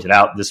Harry pointed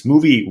out, this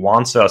movie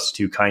wants us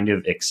to kind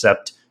of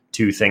accept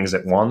two things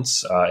at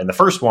once. And the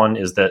first one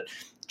is that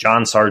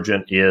John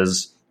Sargent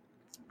is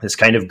this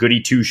kind of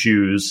goody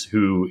two-shoes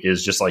who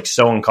is just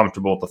so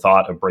uncomfortable at the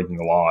thought of breaking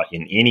the law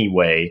in any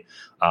way.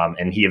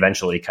 And he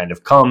eventually kind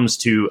of comes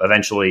to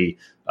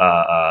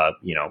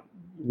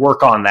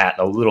work on that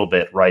a little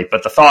bit, right?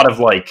 But the thought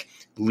of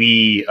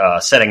Lee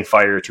setting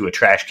fire to a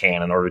trash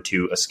can in order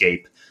to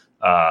escape,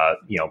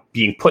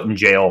 being put in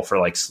jail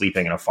for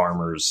sleeping in a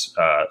farmer's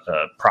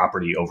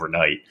property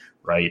overnight,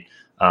 right?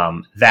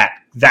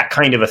 That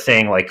kind of a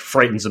thing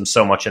frightens him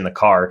so much in the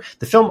car.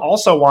 The film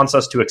also wants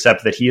us to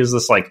accept that he is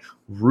this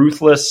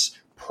ruthless,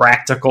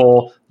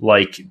 practical,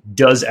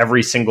 does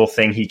every single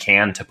thing he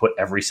can to put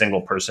every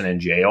single person in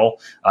jail,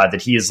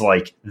 that he is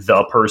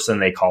the person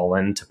they call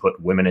in to put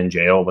women in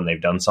jail when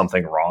they've done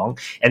something wrong.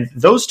 And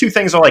those two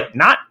things are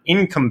not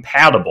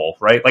incompatible,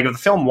 right? If the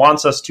film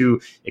wants us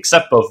to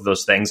accept both of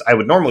those things, I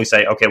would normally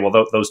say, okay,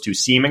 well, those two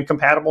seem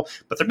incompatible,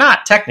 but they're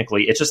not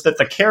technically. It's just that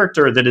the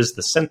character that is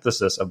the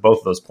synthesis of both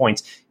of those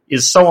points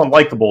is so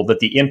unlikable that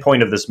the end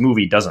point of this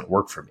movie doesn't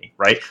work for me,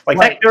 right?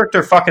 That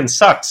character fucking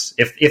sucks.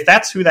 If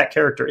that's who that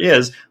character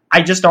is,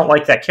 I just don't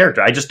like that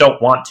character. I just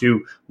don't want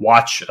to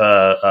watch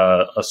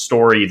a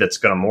story that's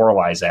going to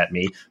moralize at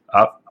me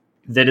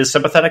that is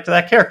sympathetic to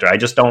that character. I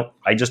just don't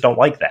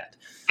like that.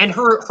 And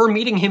her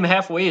meeting him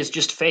halfway is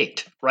just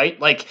faked, right?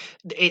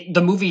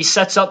 The movie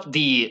sets up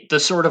the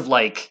sort of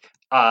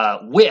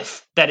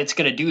whiff that it's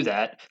going to do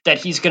that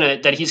he's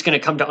going to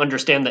come to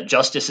understand that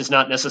justice is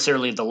not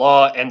necessarily the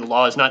law and the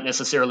law is not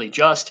necessarily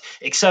just,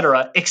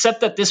 etc.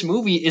 Except that this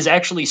movie is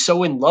actually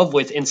so in love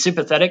with and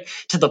sympathetic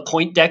to the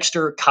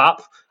Poindexter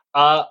cop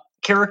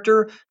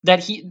character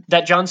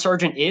that John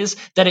Sargent is,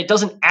 that it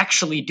doesn't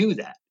actually do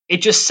that.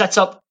 It just sets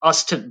up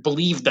us to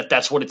believe that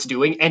that's what it's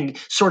doing and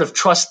sort of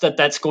trust that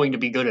that's going to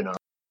be good enough.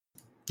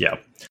 Yeah.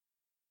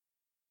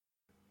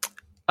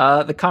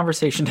 The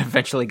conversation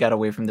eventually got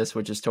away from this,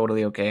 which is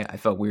totally okay. I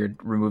felt weird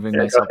removing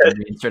myself and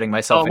reinserting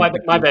myself. Oh,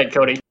 my bad,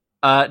 Cody.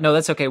 No,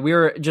 that's okay. We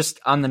were just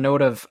on the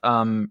note of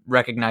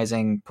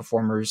recognizing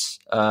performers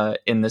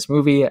in this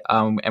movie,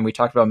 and we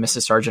talked about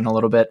Mrs. Sargent a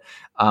little bit.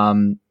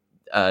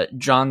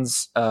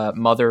 John's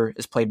mother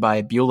is played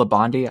by Beulah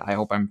Bondi. I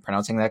hope I'm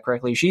pronouncing that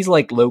correctly. She's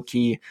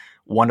low-key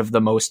one of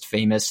the most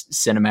famous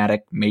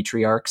cinematic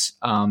matriarchs.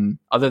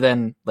 Other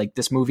than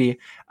this movie,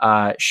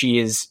 she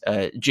is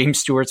James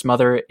Stewart's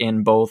mother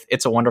in both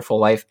It's a Wonderful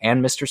Life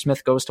and Mr.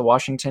 Smith Goes to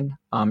Washington.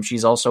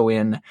 She's also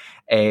in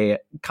a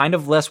kind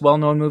of less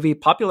well-known movie,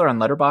 popular on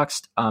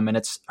Letterboxd, and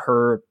it's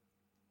her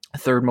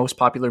third most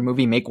popular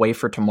movie, Make Way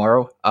for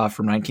Tomorrow,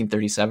 from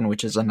 1937,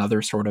 which is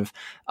another sort of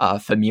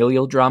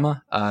familial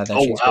drama that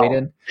she's played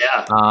in.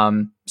 Yeah.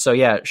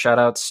 Shout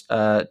outs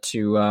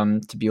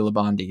to Beulah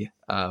Bondi.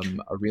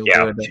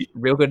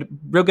 Real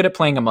good at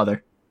playing a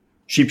mother.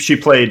 She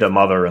played a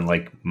mother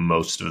in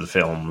most of the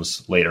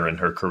films later in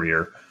her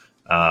career.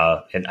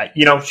 And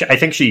I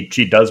think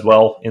she does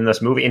well in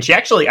this movie. And she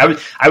actually,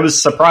 I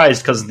was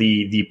surprised because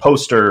the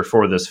poster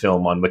for this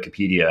film on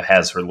Wikipedia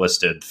has her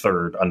listed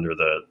third under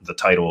the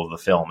title of the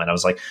film. And I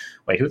was like,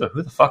 wait, who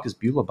the fuck is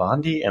Beulah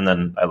Bondi? And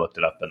then I looked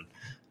it up and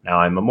Now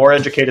I'm a more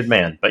educated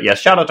man. But yeah,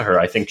 shout out to her.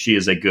 I think she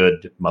is a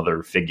good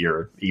mother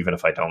figure, even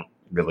if I don't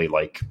really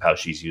like how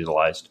she's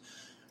utilized.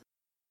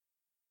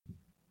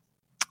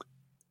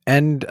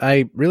 And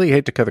I really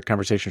hate to cut the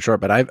conversation short,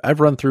 but I've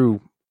run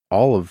through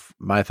all of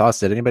my thoughts.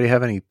 Did anybody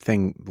have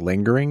anything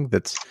lingering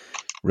that's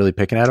really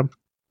picking at them?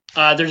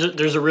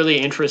 There's a really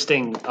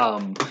interesting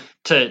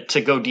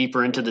to go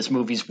deeper into this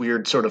movie's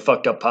weird sort of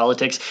fucked up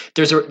politics.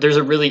 There's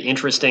a really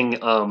interesting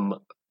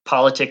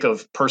politic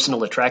of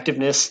personal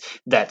attractiveness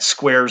that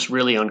squares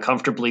really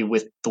uncomfortably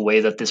with the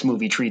way that this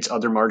movie treats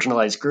other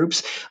marginalized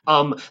groups.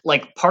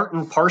 Like part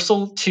and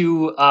parcel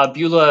to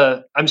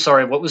Beulah. I'm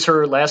sorry, what was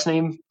her last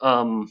name?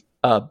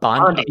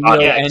 Bondi.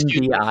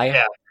 B-O-N-D-I.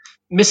 Yeah.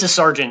 Mrs.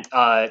 Sargent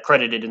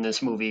credited in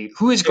this movie,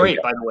 who is great,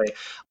 by the way.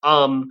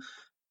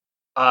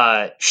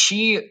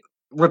 She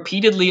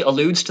repeatedly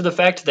alludes to the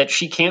fact that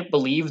she can't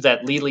believe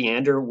that Lee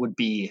Leander would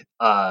be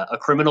a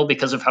criminal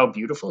because of how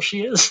beautiful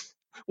she is,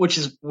 which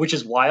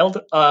is wild.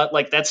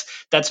 Like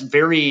that's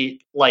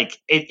very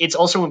like it's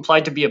also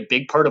implied to be a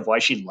big part of why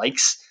she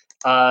likes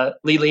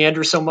Lee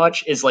Leander so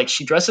much, is like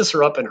she dresses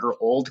her up in her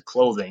old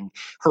clothing,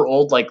 her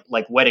old like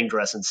wedding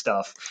dress and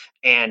stuff,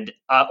 and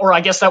or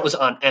I guess that was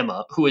Aunt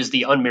Emma, who is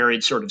the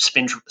unmarried sort of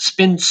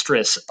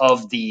spinstress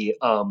of the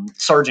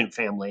Sargent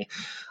family.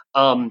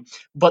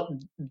 But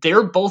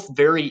they're both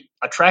very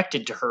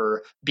attracted to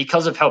her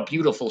because of how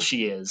beautiful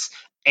she is,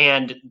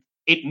 and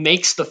it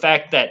makes the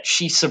fact that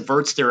she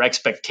subverts their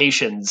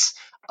expectations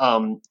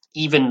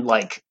even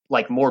like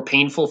more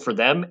painful for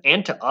them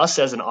and to us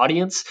as an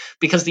audience,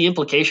 because the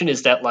implication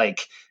is that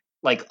like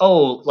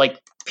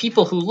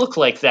people who look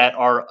like that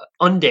are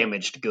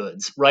undamaged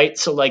goods, right?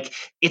 So like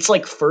it's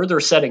like further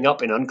setting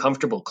up an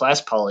uncomfortable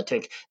class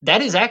politic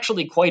that is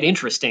actually quite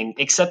interesting,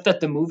 except that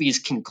the movie's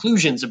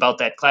conclusions about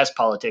that class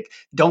politic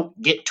don't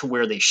get to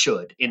where they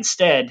should.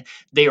 Instead,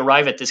 they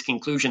arrive at this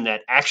conclusion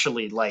that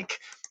actually like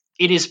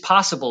it is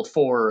possible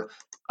for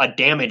a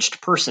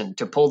damaged person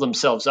to pull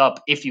themselves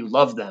up if you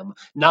love them,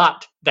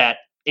 not that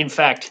in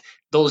fact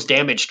those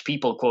damaged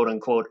people, quote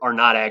unquote, are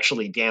not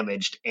actually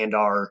damaged and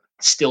are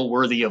still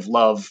worthy of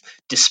love,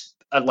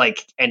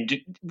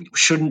 and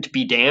shouldn't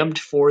be damned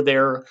for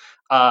their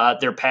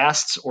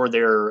pasts or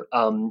their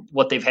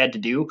what they've had to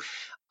do.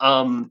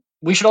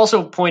 We should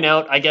also point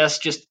out, I guess,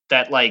 just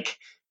that like,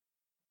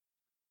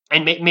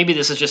 and maybe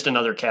this is just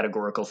another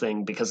categorical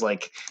thing, because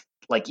like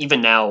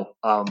even now,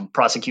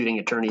 prosecuting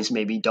attorneys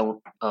maybe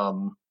don't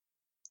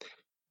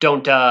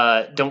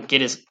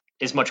get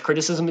as much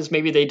criticism as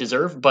maybe they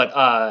deserve,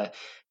 but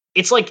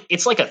it's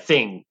like a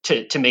thing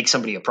to make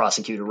somebody a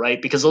prosecutor,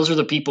 right? Because those are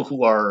the people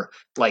who are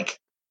like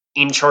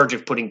in charge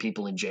of putting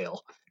people in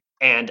jail.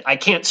 And I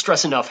can't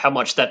stress enough how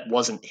much that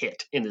wasn't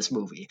hit in this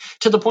movie,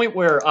 to the point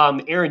where,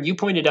 Aaron, you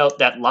pointed out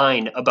that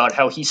line about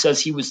how he says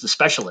he was the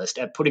specialist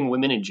at putting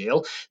women in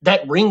jail.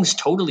 That rings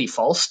totally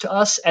false to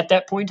us at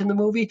that point in the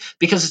movie,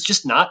 because it's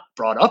just not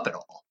brought up at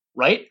all,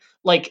 right?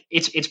 Like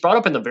it's brought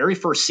up in the very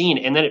first scene,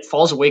 and then it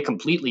falls away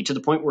completely to the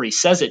point where he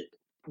says it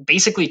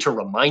basically to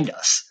remind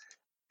us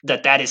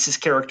that is his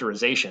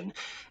characterization.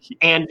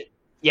 And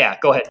yeah,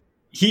 go ahead.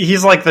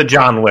 He's like the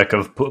John Wick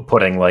of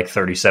putting like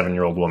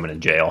 37-year-old woman in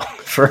jail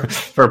for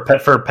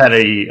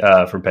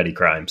petty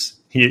crimes.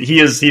 He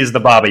is the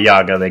Baba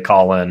Yaga they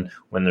call in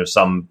when there's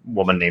some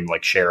woman named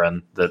like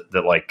Sharon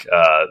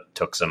that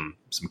took some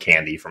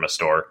candy from a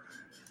store.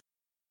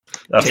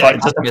 Just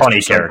a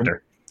funny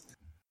character.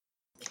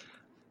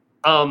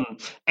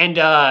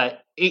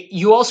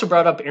 You also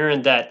brought up,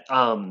 Aaron, that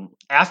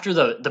after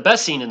the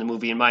best scene in the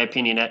movie, in my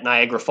opinion, at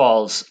Niagara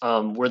Falls,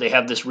 where they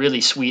have this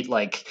really sweet,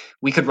 like,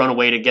 we could run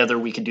away together,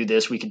 we could do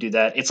this, we could do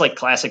that. It's like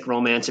classic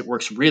romance. It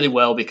works really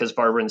well because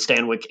Barbara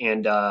Stanwyck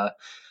and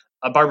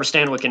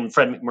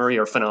Fred McMurray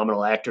are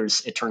phenomenal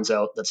actors. It turns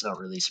out that's not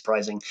really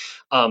surprising.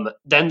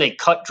 Then they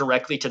cut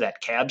directly to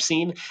that cab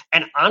scene.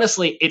 And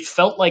honestly, it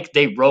felt like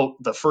they wrote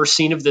the first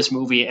scene of this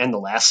movie and the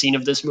last scene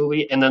of this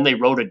movie, and then they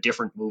wrote a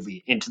different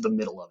movie into the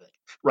middle of it,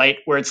 right?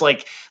 Where it's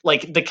like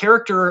the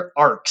character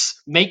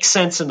arcs make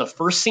sense in the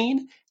first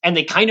scene, and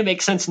they kind of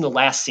make sense in the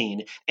last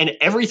scene. And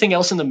everything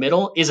else in the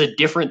middle is a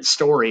different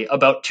story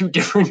about two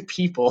different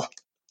people.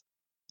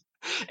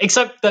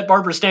 Except that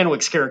Barbara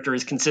Stanwyck's character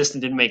is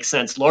consistent and makes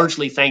sense,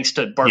 largely thanks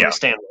to Barbara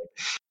Stanwyck.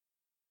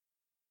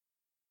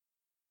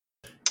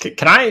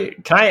 Can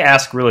I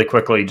ask really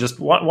quickly, just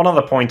one of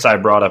the points I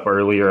brought up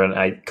earlier,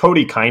 and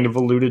Cody kind of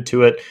alluded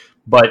to it,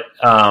 but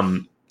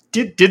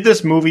did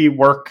this movie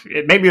work?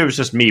 Maybe it was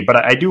just me, but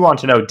I do want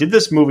to know, did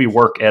this movie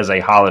work as a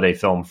holiday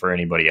film for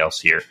anybody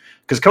else here?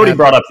 Because Cody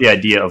brought up the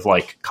idea of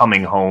like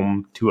coming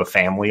home to a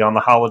family on the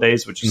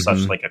holidays, which is such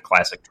like a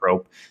classic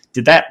trope.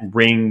 Did that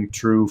ring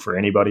true for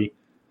anybody?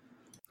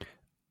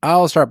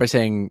 I'll start by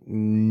saying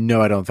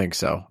no, I don't think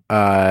so.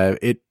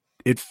 It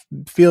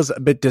feels a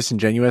bit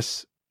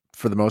disingenuous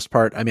for the most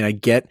part. I mean, I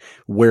get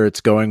where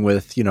it's going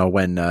with, you know,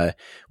 when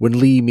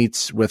Lee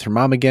meets with her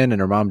mom again and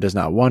her mom does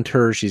not want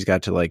her, she's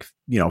got to like,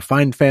 you know,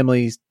 find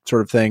family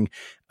sort of thing,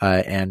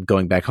 and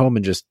going back home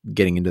and just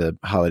getting into the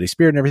holiday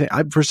spirit and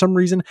everything. For some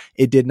reason,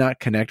 it did not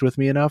connect with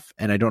me enough.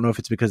 And I don't know if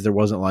it's because there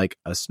wasn't like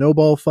a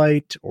snowball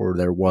fight, or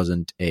there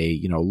wasn't a,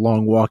 you know,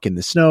 long walk in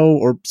the snow,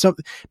 or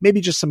something,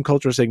 maybe just some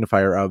cultural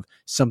signifier of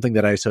something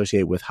that I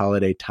associate with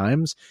holiday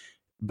times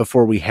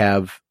before we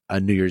have a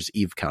New Year's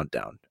Eve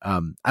countdown. I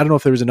don't know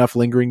if there was enough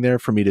lingering there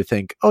for me to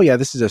think, oh yeah,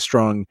 this is a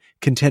strong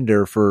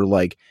contender for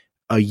like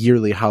a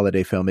yearly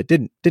holiday film. It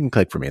didn't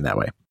click for me in that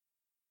way.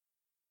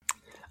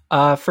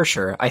 For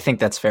sure. I think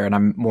that's fair. And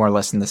I'm more or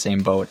less in the same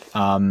boat.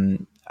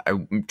 I'm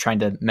trying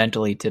to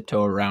mentally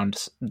tiptoe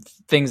around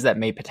things that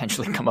may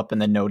potentially come up in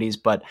the noties,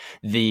 but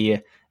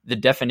the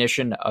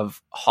definition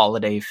of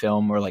holiday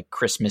film or like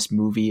Christmas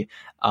movie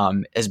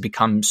has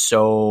become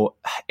so,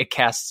 it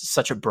casts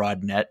such a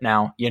broad net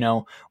now, you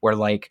know, where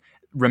like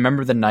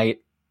Remember the Night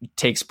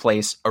takes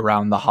place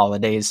around the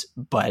holidays,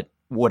 but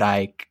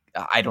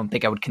I don't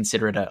think I would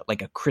consider it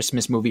a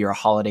Christmas movie or a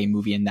holiday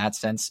movie in that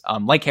sense.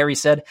 Like Harry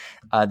said,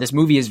 this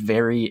movie is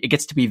it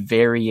gets to be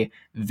very,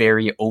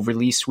 very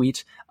overly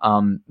sweet.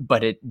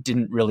 But it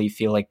didn't really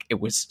feel like it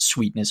was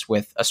sweetness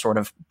with a sort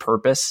of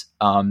purpose.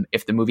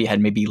 If the movie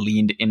had maybe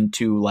leaned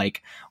into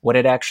like what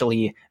it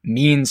actually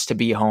means to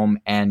be home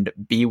and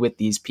be with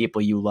these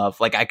people you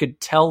love. Like I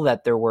could tell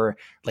that there were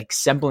like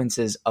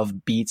semblances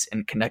of beats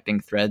and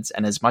connecting threads.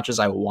 And as much as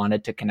I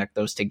wanted to connect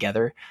those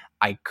together,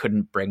 I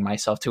couldn't bring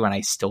myself to, and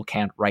I still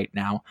can't right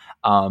now.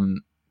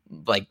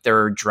 Like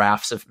there are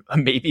drafts of a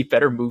maybe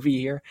better movie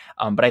here.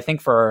 But I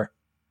think for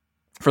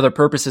the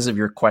purposes of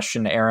your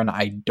question, Aaron,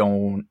 I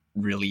don't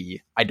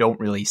really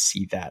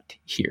see that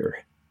here.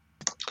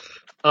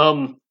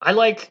 I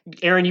like,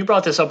 Aaron, you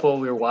brought this up while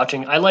we were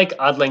watching. I like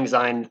Auld Lang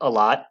Syne a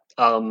lot.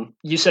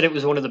 You said it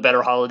was one of the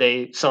better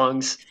holiday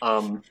songs.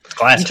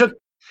 Classic.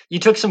 You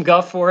took some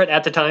guff for it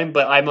at the time,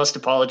 but I must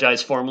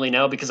apologize formally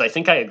now because I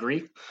think I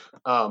agree.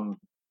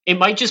 It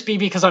might just be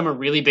because I'm a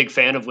really big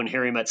fan of When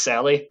Harry Met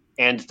Sally,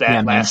 and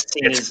that last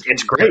scene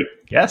it's great.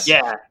 Yes.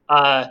 Yeah.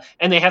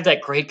 And they have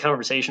that great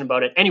conversation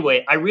about it.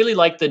 Anyway, I really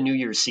like the New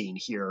Year's scene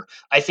here.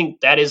 I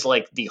think that is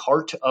like the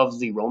heart of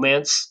the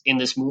romance in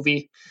this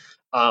movie.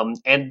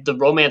 And the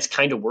romance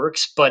kind of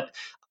works, but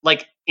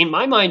like in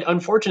my mind,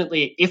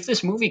 unfortunately, if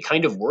this movie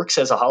kind of works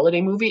as a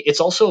holiday movie,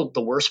 it's also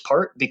the worst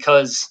part,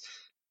 because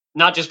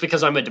not just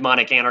because I'm a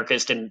demonic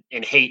anarchist and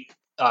hate,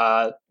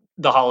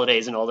 the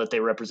holidays and all that they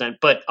represent,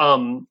 but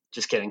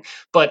just kidding.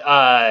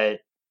 But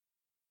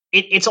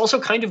it's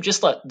also kind of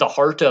just the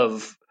heart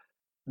of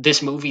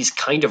this movie's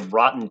kind of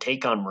rotten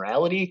take on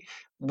morality,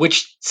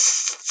 which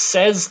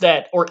says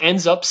that, or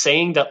ends up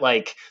saying that,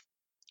 like,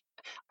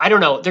 I don't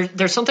know.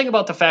 There's something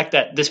about the fact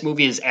that this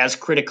movie is as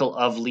critical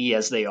of Lee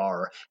as they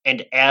are,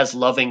 and as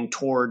loving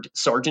toward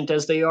Sargent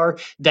as they are,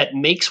 that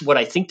makes what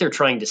I think they're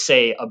trying to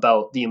say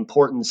about the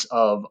importance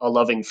of a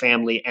loving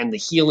family and the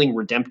healing,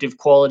 redemptive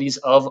qualities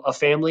of a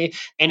family,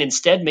 and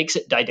instead makes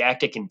it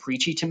didactic and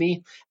preachy to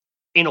me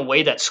in a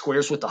way that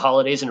squares with the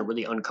holidays in a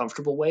really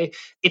uncomfortable way.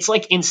 It's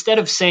like, instead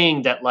of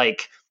saying that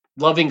like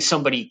loving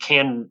somebody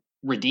can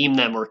redeem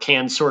them or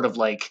can sort of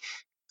like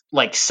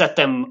set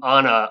them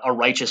on a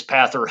righteous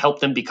path or help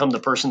them become the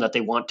person that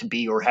they want to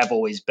be or have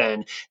always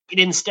been, it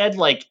instead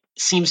like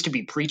seems to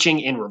be preaching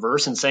in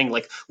reverse and saying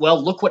like,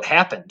 well, look what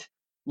happened.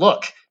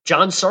 Look,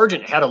 John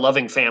Sargent had a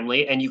loving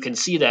family, and you can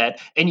see that,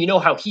 and you know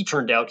how he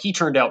turned out. He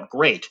turned out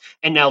great.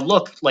 And now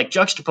look, like,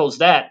 juxtapose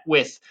that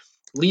with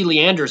Lee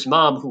Leander's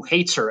mom, who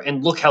hates her,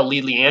 and look how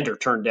Lee Leander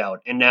turned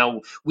out. And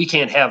now we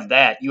can't have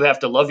that. You have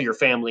to love your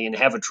family and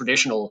have a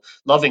traditional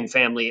loving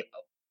family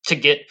to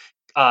get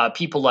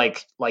people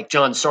like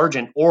John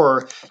Sargent,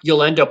 or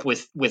you'll end up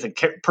with a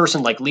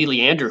person like Lee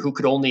Leander, who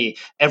could only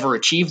ever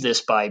achieve this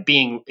by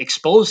being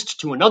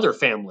exposed to another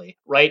family,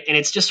 right? And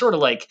it's just sort of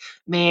like,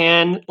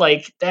 man,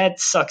 like, that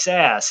sucks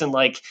ass. And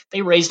like,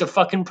 they raised a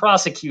fucking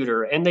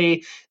prosecutor, and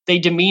they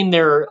demean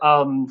their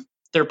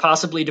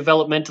possibly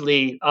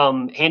developmentally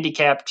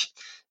handicapped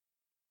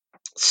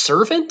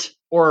servant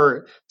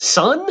or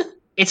son.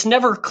 It's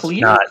never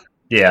clear.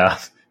 Yeah.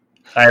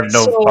 I have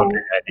no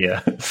fucking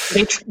idea.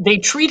 They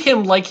treat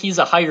him like he's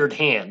a hired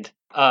hand,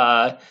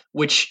 but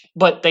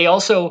they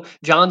also,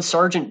 John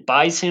Sargent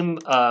buys him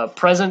a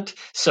present,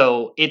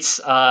 so it's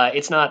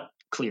not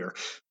clear,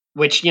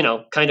 which, you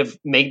know, kind of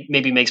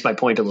maybe makes my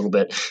point a little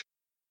bit.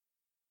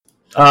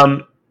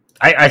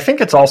 I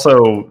think it's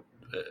also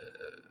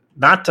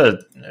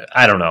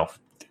I don't know.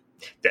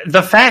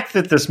 The fact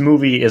that this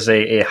movie is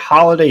a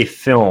holiday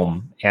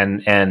film,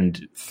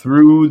 and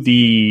through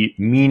the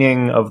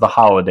meaning of the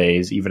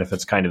holidays, even if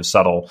it's kind of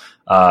subtle,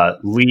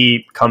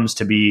 Lee comes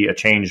to be a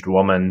changed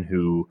woman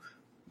who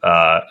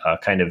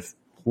kind of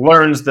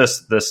learns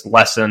this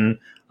lesson.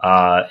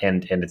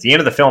 And at the end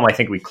of the film, I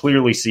think we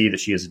clearly see that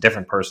she is a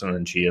different person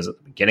than she is at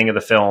the beginning of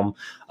the film.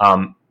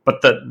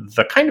 But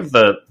the kind of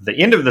the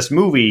end of this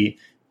movie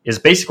is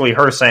basically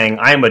her saying,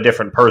 "I'm a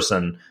different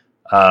person."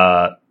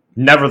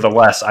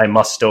 nevertheless, I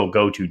must still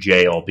go to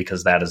jail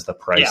because that is the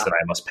price that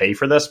I must pay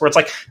for this. Where it's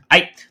like,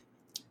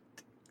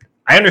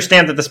 I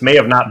understand that this may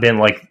have not been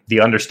like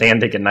the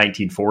understanding in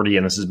 1940,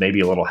 and this is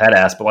maybe a little head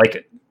ass, but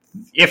like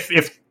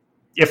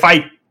if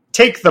I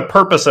take the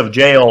purpose of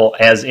jail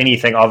as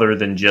anything other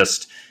than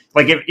just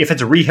like if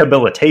it's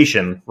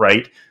rehabilitation,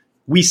 right?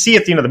 We see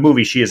at the end of the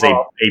movie she is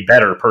a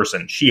better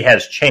person. She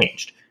has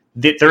changed.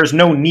 There's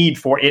no need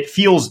for it.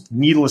 Feels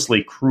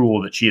needlessly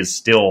cruel that she is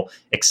still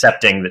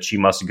accepting that she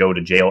must go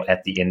to jail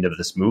at the end of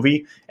this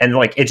movie, and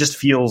like it just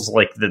feels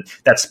like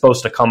that's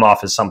supposed to come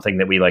off as something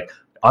that we like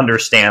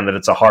understand that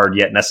it's a hard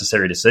yet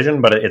necessary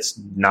decision, but it's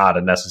not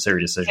a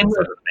necessary decision for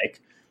her to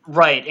make.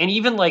 Right. And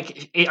even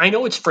like, I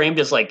know it's framed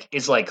as like,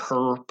 is like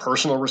her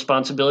personal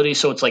responsibility.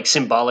 So it's like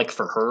symbolic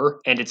for her,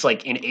 and it's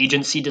like an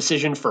agency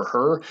decision for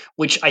her,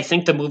 which I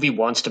think the movie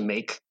wants to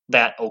make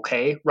that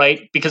okay,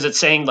 right? Because it's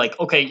saying like,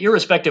 okay,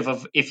 irrespective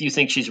of if you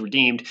think she's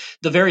redeemed,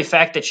 the very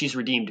fact that she's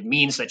redeemed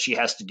means that she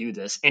has to do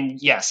this. And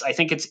yes, I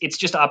think it's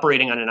just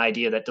operating on an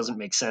idea that doesn't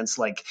make sense.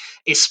 Like,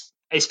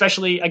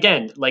 especially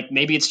again, like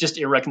maybe it's just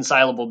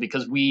irreconcilable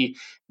because we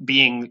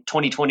being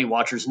 2020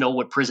 watchers know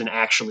what prison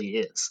actually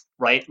is,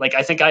 right? Like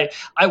I think I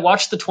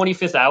watched the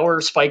 25th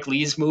Hour, Spike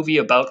Lee's movie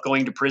about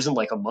going to prison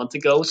like a month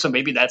ago, so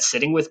maybe that's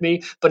sitting with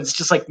me, but it's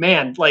just like,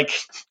 man, like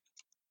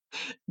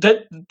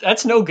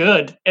that's no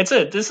good.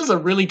 This is a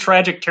really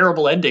tragic,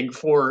 terrible ending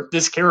for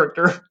this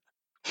character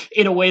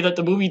in a way that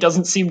the movie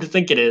doesn't seem to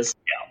think it is.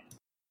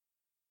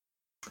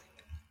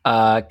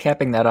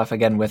 Capping that off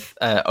again with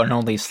an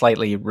only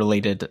slightly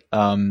related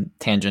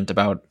tangent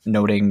about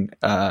noting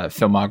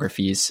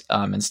filmographies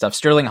and stuff.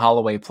 Sterling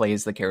Holloway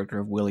plays the character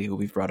of Willie, who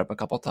we've brought up a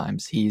couple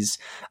times. He's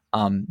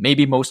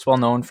maybe most well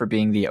known for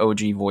being the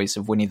OG voice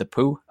of Winnie the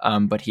Pooh,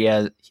 but he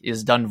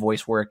has done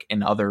voice work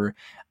in other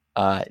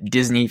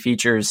Disney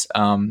features,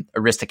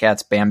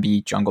 Aristocats,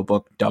 Bambi, Jungle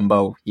Book,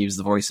 Dumbo. He was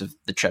the voice of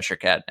the Cheshire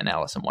Cat and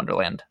Alice in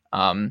Wonderland.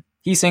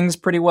 He sings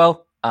pretty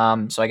well,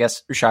 so I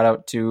guess shout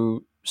out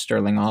to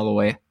Sterling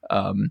Holloway,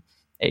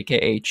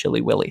 aka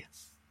Chilly Willy.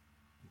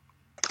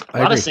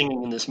 A lot of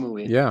singing in this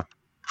movie. Yeah.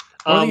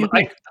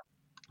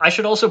 I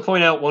should also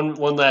point out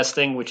one last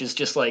thing, which is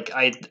just like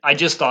I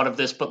just thought of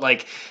this, but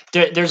like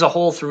there's a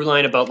whole through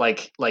line about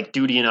like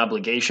duty and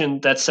obligation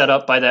that's set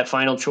up by that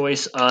final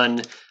choice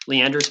on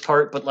Leander's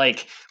part, but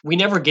like we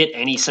never get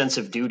any sense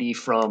of duty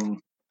from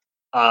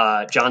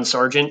John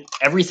Sargent.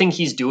 Everything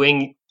he's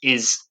doing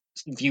is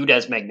viewed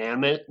as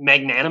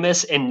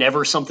magnanimous and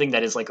never something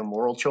that is like a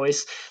moral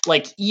choice.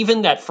 Like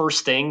even that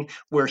first thing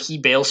where he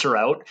bails her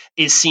out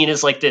is seen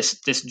as like this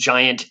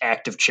giant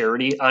act of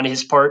charity on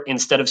his part,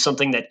 instead of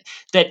something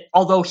that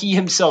although he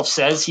himself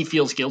says he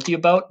feels guilty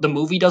about, the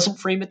movie doesn't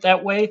frame it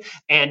that way,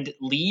 and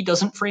Lee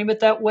doesn't frame it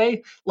that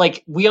way.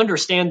 Like we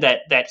understand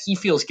that he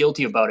feels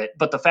guilty about it,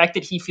 but the fact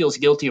that he feels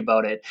guilty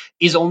about it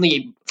is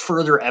only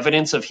further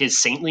evidence of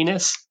his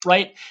saintliness,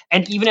 right?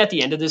 And even at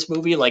the end of this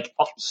movie, like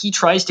he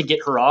tries to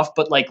get her off,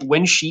 but like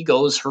when she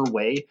goes her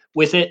way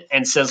with it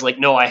and says like,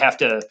 no, I have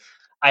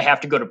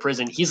to go to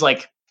prison, he's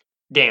like,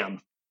 damn,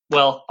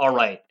 well, all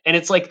right. And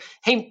it's like,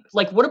 hey,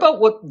 like what about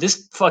what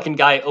this fucking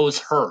guy owes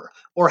her,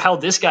 or how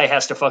this guy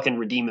has to fucking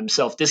redeem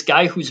himself, this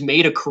guy who's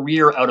made a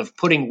career out of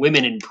putting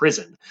women in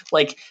prison?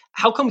 Like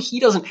how come he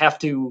doesn't have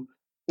to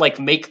like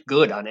make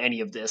good on any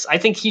of this? I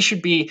think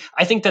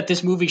that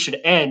this movie should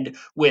end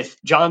with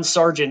John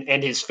Sargent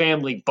and his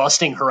family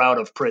busting her out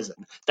of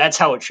prison. That's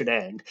how it should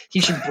end. He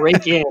should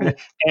break in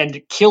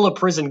and kill a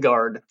prison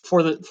guard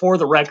for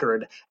the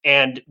record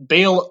and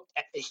bail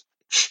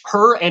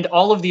her and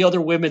all of the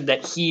other women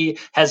that he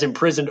has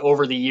imprisoned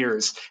over the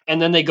years.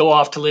 And then they go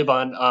off to live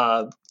on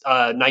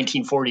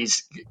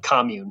 1940s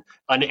commune,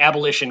 an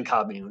abolition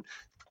commune.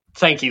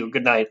 Thank you.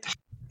 Good night.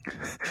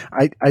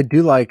 I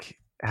do like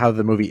how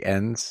the movie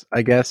ends,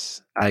 I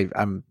guess. I've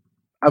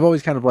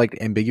always kind of liked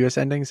ambiguous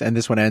endings, and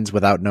this one ends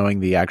without knowing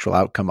the actual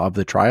outcome of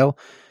the trial.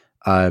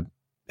 I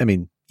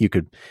mean, you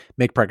could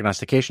make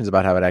prognostications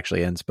about how it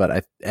actually ends,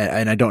 but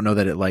I don't know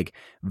that it like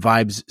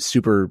vibes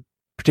super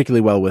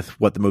particularly well with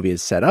what the movie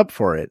is set up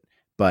for it.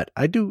 But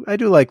I do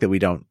like that we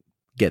don't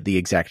get the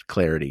exact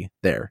clarity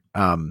there.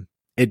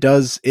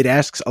 It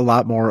asks a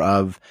lot more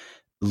of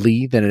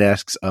Lee than it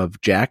asks of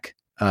Jack.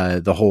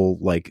 The whole,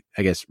 like,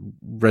 I guess,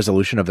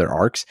 resolution of their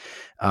arcs.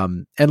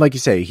 And like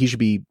you say, he should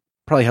be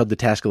probably held to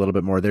task a little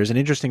bit more. There's an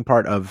interesting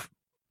part of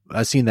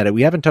a scene that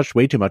we haven't touched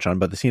way too much on,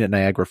 but the scene at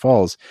Niagara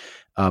Falls,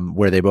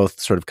 where they both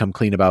sort of come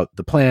clean about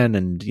the plan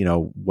and, you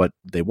know, what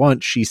they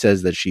want. She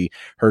says that she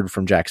heard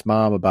from Jack's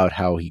mom about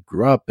how he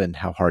grew up and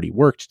how hard he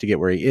worked to get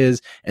where he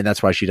is. And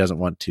that's why she doesn't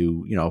want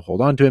to, you know, hold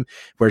on to him,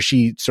 where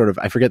she sort of,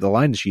 I forget the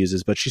line she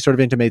uses, but she sort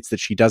of intimates that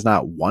she does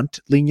not want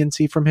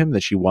leniency from him,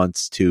 that she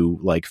wants to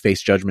like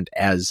face judgment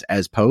as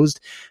posed.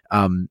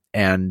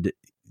 And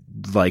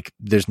like,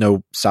 there's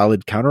no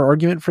solid counter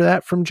argument for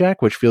that from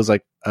Jack, which feels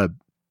like a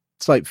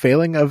slight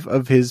failing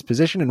of his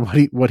position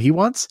and what he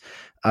wants.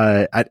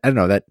 I don't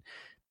know,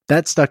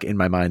 that stuck in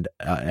my mind,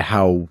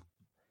 how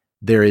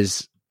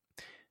there's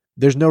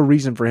no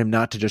reason for him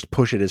not to just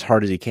push it as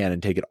hard as he can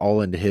and take it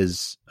all into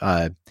his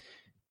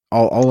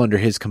all under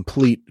his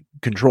complete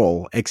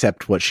control,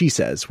 except what she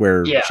says,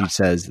 where Yeah. she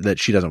says that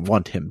she doesn't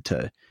want him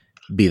to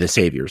be the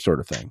savior, sort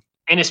of thing.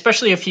 And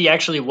especially if he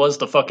actually was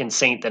the fucking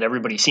saint that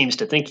everybody seems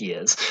to think he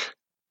is.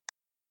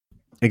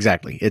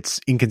 Exactly. It's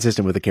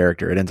inconsistent with the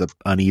character. It ends up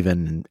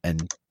uneven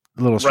and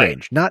a little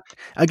strange. Not,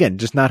 again,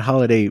 just not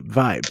holiday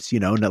vibes,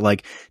 not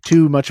like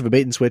too much of a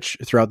bait and switch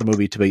throughout the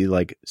movie to be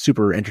like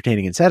super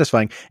entertaining and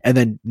satisfying. And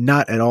then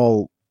not at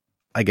all,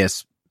 I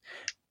guess,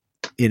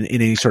 in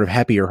any sort of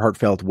happy or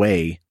heartfelt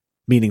way,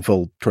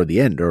 meaningful toward the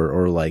end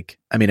or like,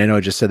 I mean, I know I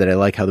just said that I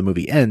like how the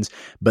movie ends,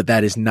 but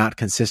that is not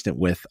consistent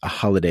with a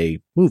holiday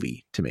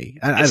movie to me.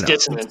 I It's don't know.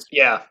 dissonant.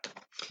 Yeah.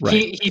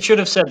 Right. He should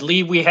have said,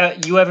 Lee,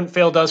 you haven't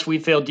failed us, we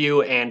failed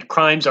you, and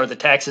crimes are the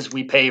taxes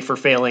we pay for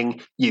failing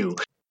you.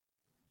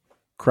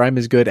 Crime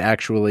is good.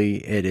 Actually,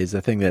 it is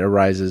a thing that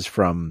arises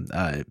from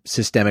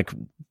systemic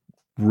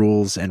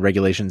rules and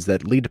regulations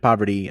that lead to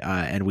poverty,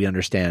 and we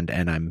understand.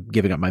 And I'm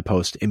giving up my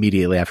post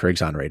immediately after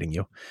exonerating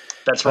you.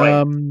 That's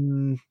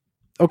right.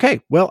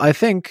 Okay, well, I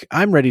think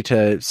I'm ready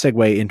to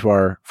segue into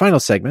our final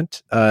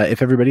segment.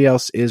 If everybody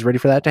else is ready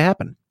for that to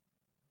happen.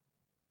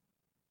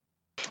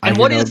 And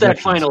what is that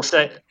final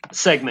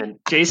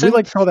segment, Jason? We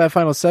like to call that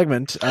final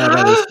segment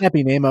by the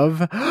snappy name of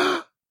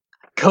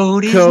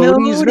Cody's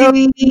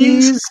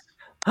Noties.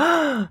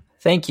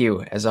 Thank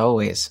you, as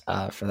always,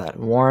 for that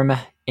warm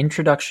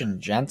introduction,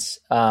 gents.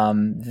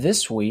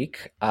 This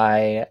week,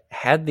 I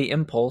had the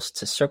impulse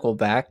to circle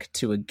back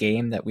to a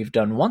game that we've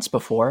done once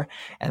before,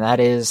 and that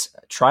is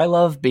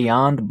Trylove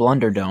Beyond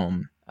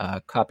Blunderdome,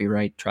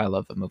 copyright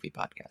Trylove, a movie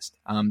podcast.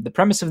 The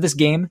premise of this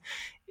game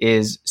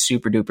is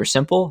super duper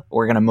simple.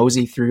 We're going to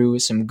mosey through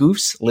some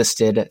goofs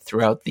listed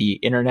throughout the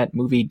Internet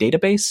Movie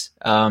Database.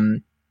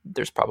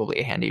 There's probably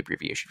a handy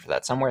abbreviation for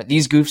that somewhere.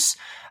 These goofs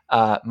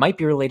might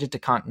be related to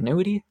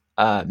continuity.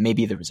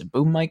 Maybe there was a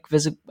boom mic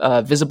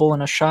visible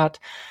in a shot.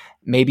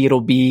 Maybe it'll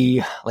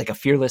be like a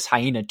Fearless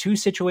Hyena 2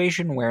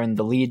 situation wherein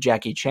the lead,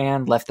 Jackie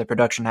Chan, left the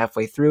production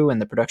halfway through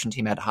and the production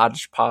team had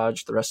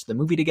hodgepodge the rest of the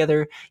movie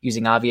together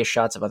using obvious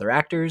shots of other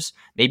actors.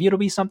 Maybe it'll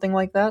be something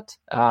like that.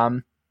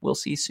 We'll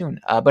see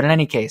soon. But in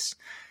any case,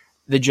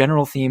 the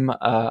general theme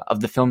of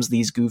the films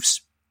these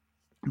goofs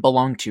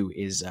belong to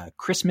is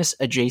Christmas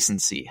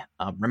adjacency.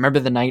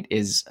 Remember the Night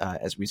is,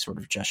 as we sort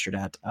of gestured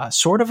at,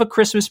 sort of a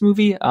Christmas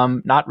movie.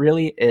 Not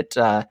really. It,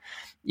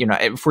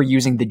 if we're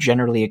using the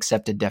generally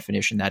accepted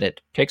definition that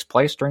it takes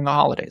place during the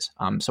holidays.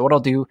 So what I'll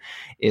do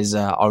is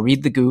I'll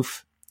read the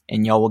goof,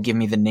 and y'all will give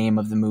me the name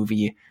of the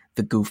movie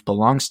the goof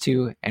belongs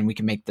to, and we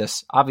can make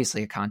this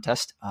obviously a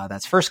contest.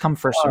 That's first come,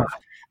 first serve.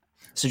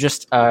 So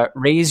just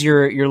raise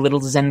your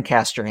little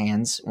Zencaster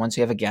hands once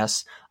you have a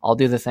guess. I'll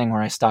do the thing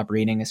where I stop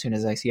reading as soon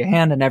as I see a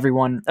hand, and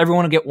everyone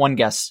will get one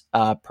guess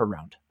per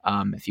round.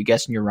 If you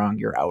guess and you're wrong,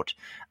 you're out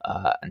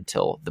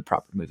until the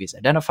proper movie is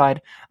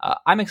identified.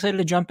 I'm excited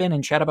to jump in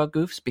and chat about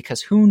goofs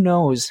because who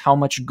knows how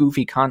much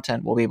goofy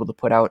content we'll be able to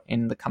put out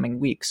in the coming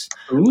weeks.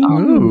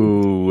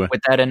 Ooh.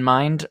 With that in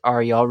mind,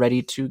 are y'all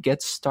ready to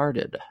get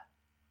started?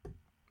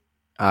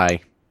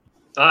 Aye.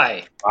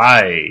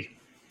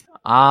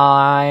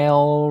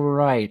 All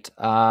right.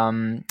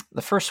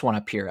 The first one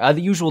up here,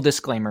 the usual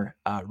disclaimer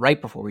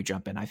right before we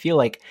jump in. I feel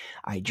like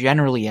I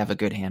generally have a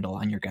good handle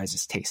on your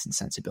guys' tastes and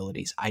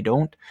sensibilities. I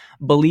don't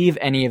believe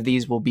any of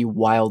these will be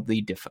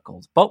wildly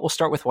difficult, but we'll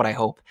start with what I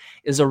hope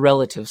is a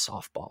relative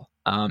softball.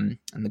 And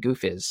the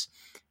goof is,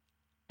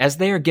 as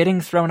they are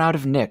getting thrown out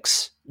of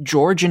Nick's,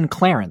 George and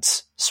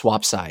Clarence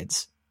swap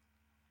sides.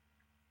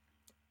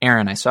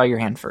 Aaron, I saw your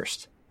hand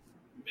first.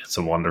 It's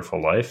a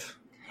Wonderful Life.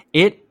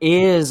 It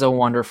is a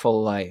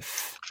Wonderful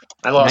Life.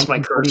 I lost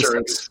my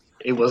cursor.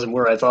 It wasn't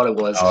where I thought it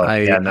was.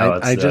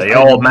 The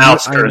old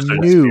mouse cursor. I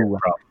knew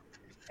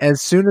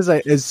as soon as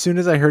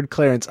I heard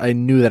Clarence, I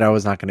knew that I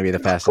was not going to be the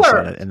fastest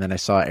on it, and then I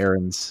saw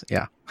Aaron's.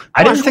 Yeah,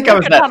 I didn't think I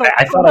was that.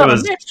 I thought I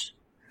was.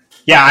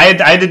 Yeah, I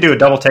had to do a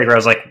double take where I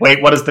was like,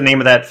 "Wait, what is the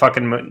name of that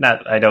fucking?"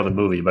 Not I know the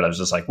movie, but I was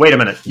just like, "Wait a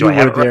minute, do I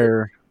have it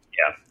there?"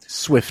 Yeah,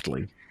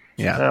 swiftly.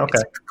 Yeah. Okay.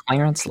 It's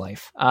Clarence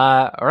Life.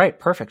 All right,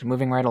 perfect.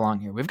 Moving right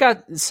along here. We've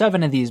got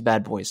 7 of these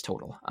bad boys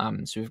total.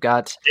 So we've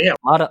got a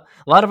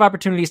lot of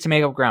opportunities to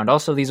make up ground.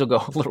 Also, these will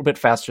go a little bit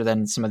faster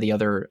than some of the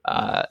other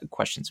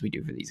questions we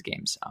do for these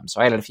games.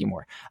 So I added a few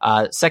more.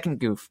 Second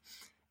goof.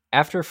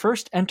 After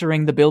first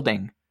entering the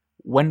building,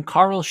 when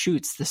Carl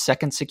shoots the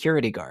second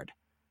security guard,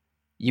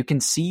 you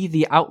can see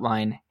the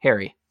outline.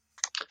 Harry.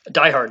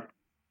 Die Hard.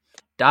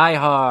 Die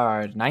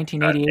Hard.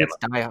 1988's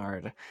Die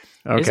Hard.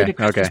 Okay, is it a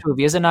Christmas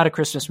movie? Is it not a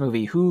Christmas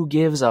movie? Who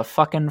gives a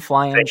fucking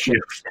flying shit?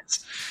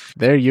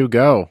 There you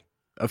go.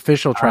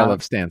 Official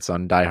Trylove stance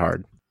on Die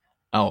Hard.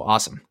 Oh,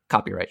 awesome.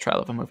 Copyright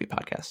Trylove, a movie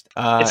podcast.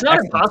 It's not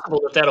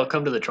impossible that that'll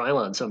come to the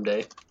Trylon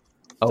someday.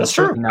 Oh, that's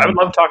true. I would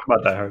love to talk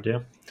about Die Hard, yeah.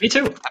 Me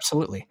too.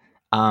 Absolutely.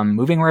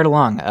 Moving right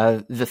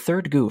along. The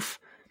third goof.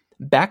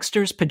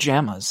 Baxter's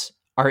pajamas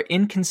are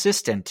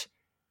inconsistent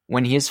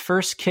when he is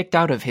first kicked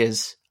out of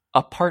his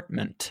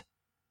apartment.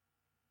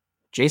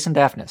 Jason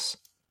Daphnis.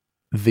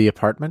 The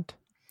Apartment?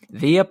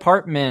 The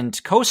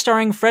Apartment,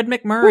 co-starring Fred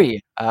MacMurray,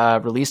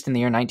 released in the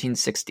year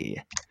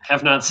 1960.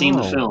 Have not seen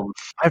the film.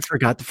 I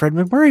forgot that Fred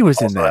MacMurray was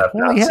in Also, that. I've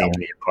not Holy hell. seen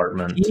The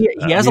Apartment. He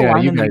has a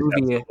line in the guys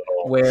movie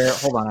where,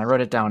 hold on, I wrote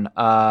it down.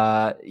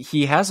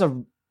 He has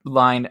a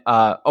line,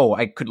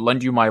 I could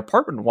lend you my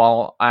apartment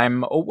while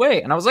I'm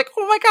away. And I was like,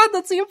 oh my God,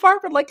 that's The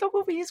Apartment, like the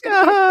movie he's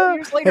going to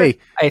years later. Hey,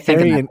 I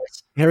think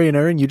Harry and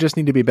Aaron, you just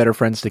need to be better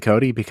friends to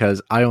Cody,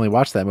 because I only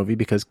watched that movie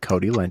because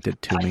Cody lent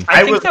it to me.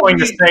 I was going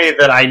to say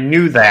that I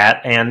knew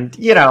that, and,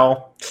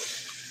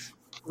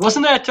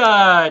 Wasn't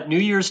that New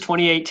Year's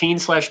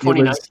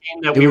 2018/2019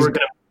 that we were going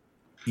to...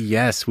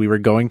 Yes, we were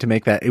going to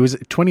make that. It was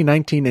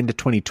 2019 into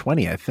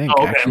 2020, I think.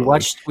 Oh, okay. Actually.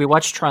 We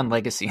watched Tron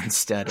Legacy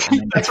instead.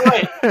 That's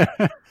right.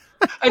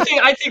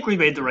 I think we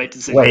made the right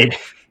decision. Wait.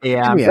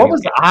 Yeah. What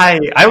was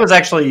I was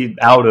actually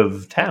out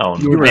of town.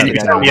 You were And out of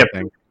town, town, I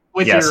think.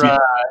 With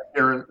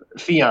your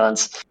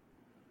fiance.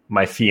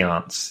 My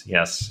fiance,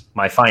 yes.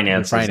 My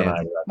finances. And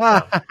I were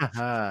out of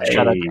town.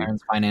 Shout out Hey. to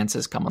Aaron's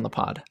finances. Come on the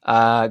pod.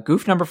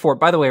 Goof number 4.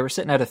 By the way, we're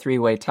sitting at a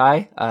 3-way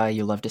tie.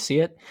 You love to see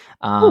it.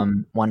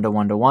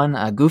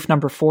 1-1. Goof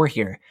number 4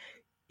 here.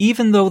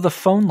 Even though the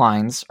phone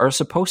lines are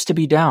supposed to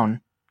be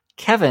down,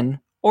 Kevin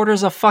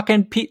orders a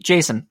fucking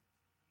Jason.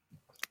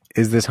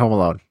 Is this Home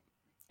Alone?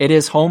 It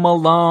is Home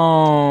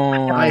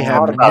Alone. I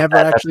have about never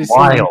that. actually That's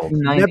wild.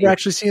 never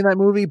actually seen that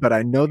movie, but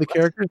I know the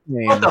character's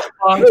name. What the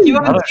fuck? You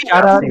haven't seen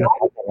Shout out,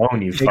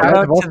 Alone, you Hey, shout guys, out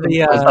I've to also-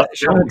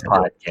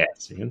 the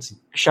podcast.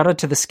 shout out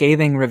to the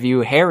scathing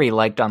review Harry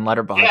liked on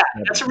Letterboxd. Yeah,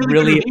 that's a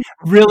really good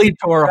really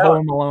tore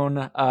Home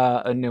Alone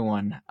a new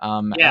one.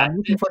 Yeah, I'm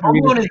looking forward to Home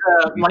Alone is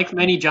revisiting it. like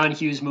many John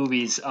Hughes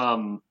movies,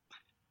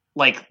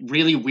 like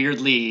really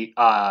weirdly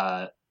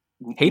Hateful.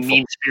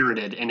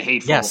 mean-spirited and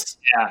hateful. Yes.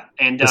 Yeah,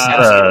 and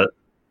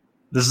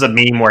This is a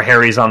meme where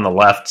Harry's on the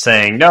left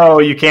saying, "No,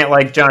 you can't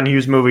like John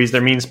Hughes movies;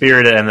 they're mean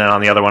spirited." And then on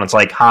the other one, it's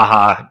like,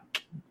 "Haha,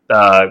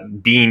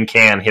 bean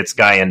can hits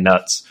guy in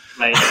nuts."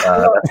 right.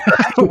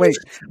 Wait,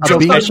 a Joe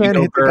bean Pesci can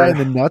hit the over- guy in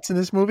the nuts in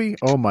this movie?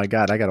 Oh my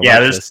God, I gotta Yeah,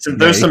 watch there's this.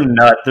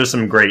 there's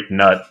some great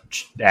nut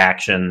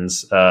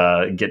actions,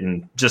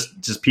 getting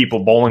just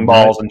people bowling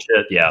balls and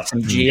shit. Yeah,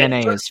 Some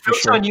GNAs for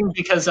Joke's sure. on you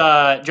because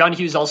John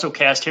Hughes also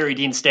cast Harry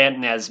Dean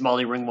Stanton as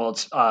Molly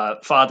Ringwald's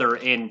father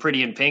in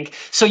Pretty in Pink.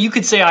 So you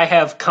could say I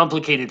have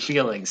complicated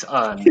feelings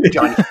on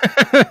John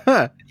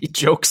Hughes.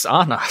 Jokes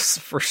on us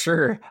for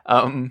sure.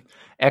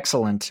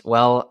 Excellent.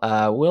 Well,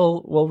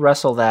 we'll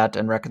wrestle that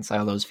and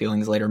reconcile those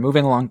feelings later.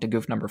 Moving along to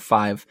goof number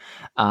 5.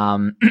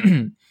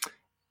 The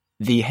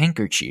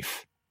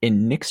handkerchief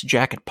in Nick's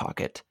jacket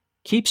pocket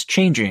keeps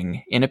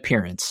changing in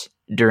appearance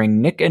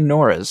during Nick and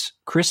Nora's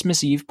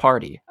Christmas Eve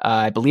party.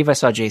 I believe I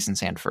saw Jason's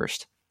hand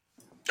first.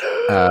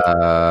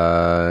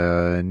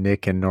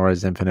 Nick and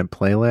Nora's Infinite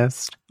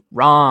Playlist.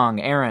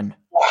 Wrong, Aaron.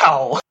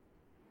 Wow.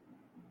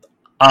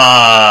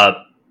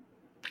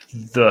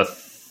 The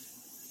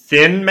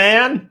Thin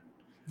Man.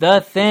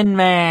 The Thin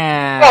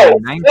Man. Oh,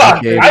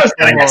 fuck. 1934. I was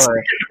gonna guess.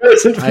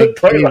 I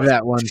gave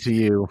that one to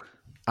you.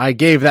 I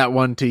gave that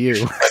one to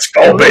you. Let's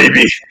go,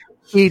 baby.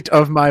 Eat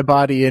of my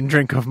body and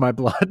drink of my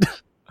blood.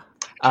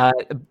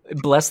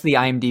 Bless the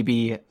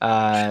IMDb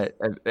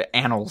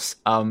annals.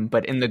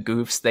 But in the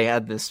goofs, they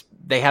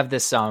have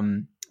this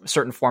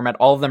certain format.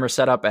 All of them are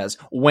set up as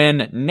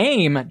when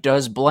name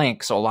does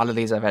blank. So a lot of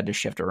these I've had to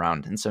shift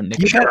around. And so Nick,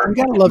 You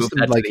gotta love some,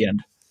 like, the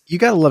end. You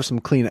gotta love some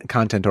clean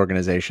content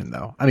organization,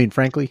 though. I mean,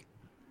 frankly.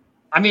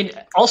 I mean,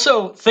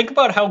 also think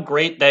about how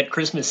great that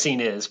Christmas scene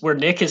is, where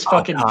Nick is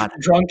fucking God.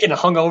 drunk and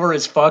hungover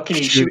as fuck, and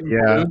he's shooting Yeah.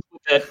 balloons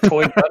with that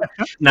toy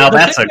gun. Now The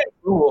that's thing a that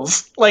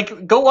rules.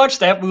 Like, go watch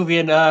that movie,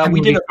 and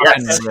we movie did a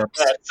fucking podcast on rips.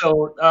 that.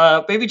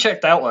 So maybe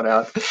check that one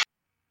out.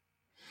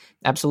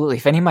 Absolutely.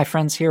 If any of my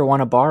friends here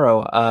want to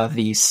borrow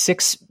the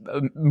 6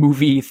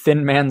 movie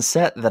Thin Man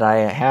set that I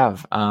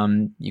have,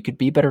 you could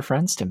be better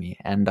friends to me,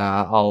 and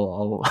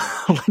I'll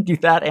lend you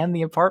that and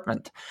the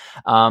apartment.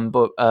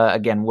 But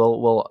again,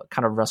 we'll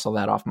kind of wrestle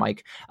that off,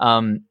 Mike.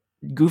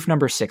 Goof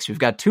number 6. We've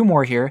got 2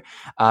 more here.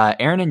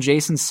 Aaron and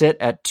Jason sit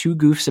at 2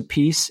 goofs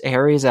apiece.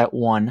 Harry is at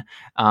 1.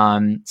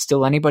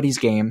 Still anybody's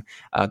game.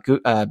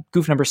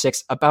 Goof number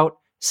 6. About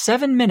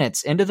 7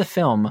 minutes into the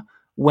film,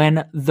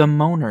 when the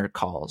moaner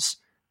calls,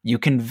 you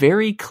can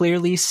very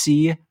clearly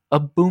see a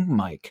boom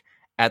mic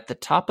at the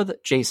top of the...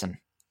 Jason.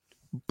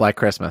 Black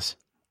Christmas.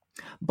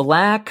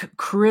 Black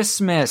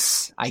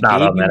Christmas. I not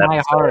gave on you that my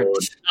episode. heart.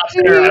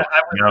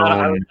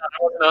 I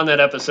wasn't on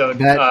that episode.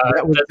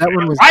 That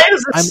one was. Why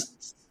is I'm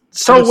this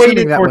so assuming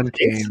waiting that for one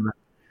came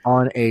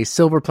on a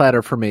silver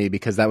platter for me,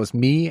 because that was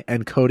me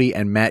and Cody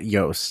and Matt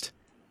Yost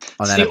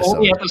on It's that the episode.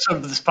 only episode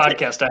of this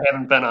podcast I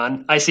havenent been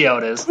on. I see how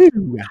it is.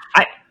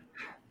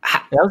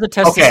 That was a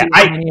test to Okay, see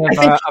how I many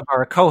think- of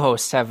our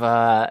co-hosts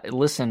have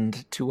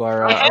listened to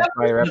our I have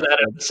prior listened to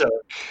that episodes.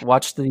 episode.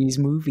 Watched these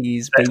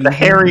movies. The baby.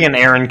 Harry and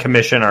Aaron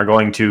Commission are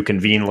going to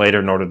convene later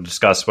in order to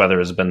discuss whether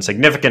there's been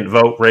significant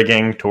vote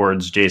rigging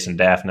towards Jason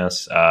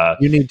Daphnis.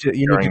 You need to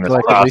During this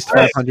collect at least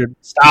process. 500.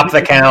 Stop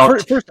the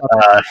count. First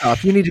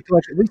off, you need to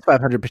collect at least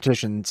 500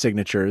 petition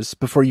signatures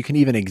before you can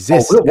even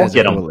exist. We'll as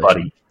get a them,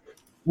 coalition. buddy.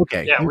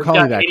 Okay, Yeah, you we've call me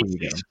got back 80 when you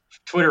get them.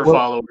 Twitter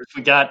followers.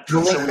 We got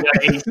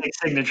 86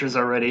 signatures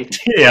already.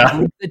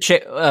 Yeah.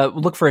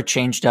 Look for a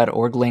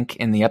change.org link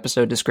in the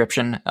episode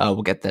description.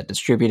 We'll get that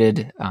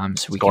distributed.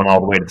 So we Going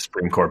all the way to the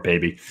Supreme Court,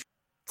 baby.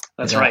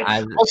 That's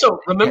right. Also,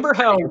 remember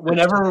how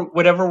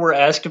whenever we're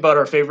asked about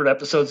our favorite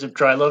episodes of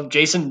Try Love,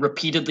 Jason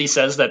repeatedly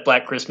says that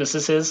Black Christmas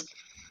is his?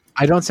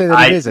 I don't say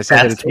that it is. I say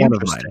that it's one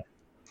of mine.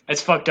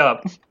 It's fucked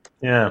up.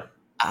 Yeah.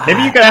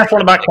 Maybe you could ask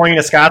one about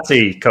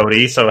Koyaanisqatsi,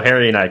 Cody, so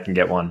Harry and I can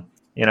get one,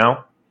 you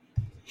know?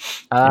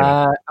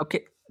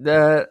 Okay.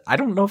 I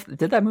don't know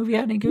did that movie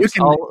have any goose?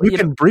 You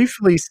can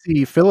briefly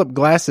see Philip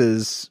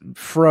Glass's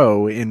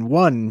fro in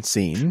one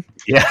scene.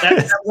 Yeah,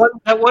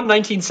 that one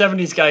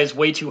 1970s guy is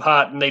way too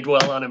hot, and they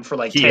dwell on him for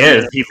like 10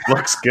 minutes. He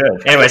looks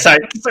good. Anyway, sorry.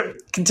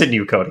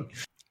 Continue, Cody.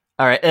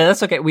 All right,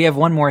 that's okay. We have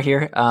one more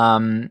here.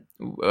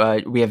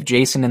 We have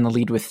Jason in the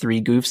lead with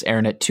 3 goofs,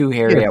 Aaron at 2,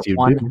 Harry at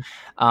 1. Can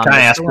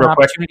I ask real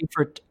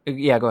quick?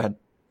 Yeah, go ahead.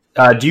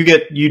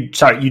 You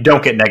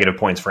don't get negative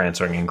points for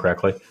answering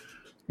incorrectly?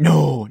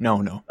 No.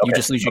 Okay. You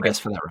just lose your guess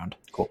for that round.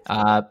 Cool.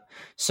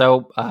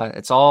 So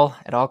it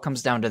all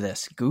comes down to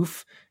this.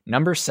 Goof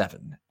number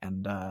 7,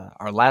 and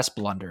our last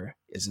blunder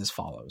is as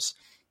follows: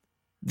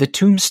 the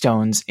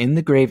tombstones in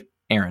the grave.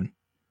 Aaron,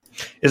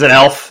 is an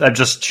elf? I'm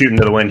just shooting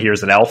to the wind here.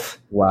 Is an elf?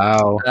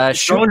 Wow.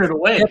 Throwing it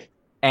away,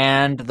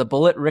 and the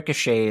bullet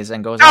ricochets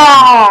and goes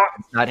off,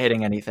 not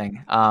hitting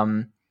anything.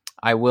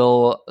 I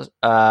will.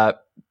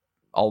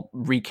 I'll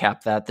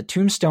recap that. The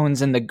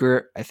tombstones in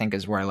I think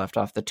is where I left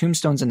off. The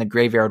tombstones in the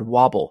graveyard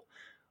wobble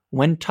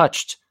when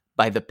touched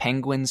by the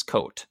penguin's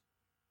coat.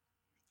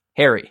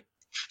 Harry.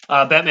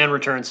 Batman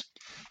Returns.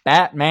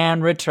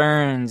 Batman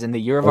Returns in the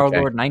year of our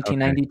Lord,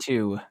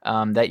 1992.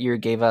 Okay. That year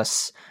gave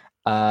us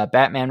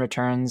Batman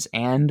Returns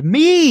and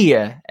me.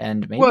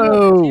 And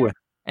maybe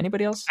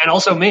anybody else? And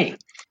also me.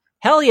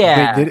 Hell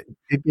yeah.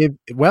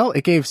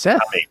 It gave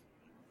Seth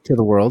to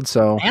the world.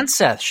 So and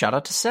Seth. Shout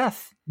out to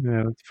Seth.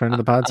 Yeah, friend of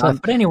the pod.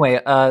 But anyway,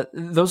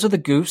 those are the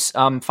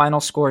goofs. Final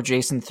score: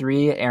 Jason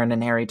 3, Aaron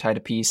and Harry tied a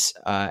piece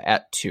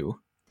at 2.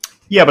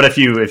 Yeah, but if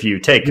you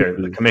take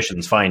the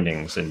commission's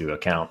findings into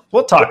account,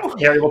 we'll talk.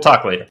 Harry, we'll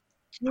talk later.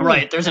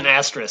 Right, there's an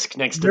asterisk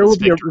next to there will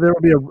be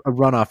a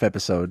runoff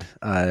episode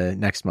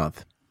next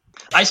month.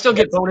 I still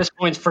get bonus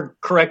points for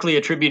correctly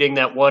attributing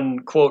that one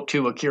quote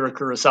to Akira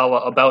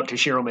Kurosawa about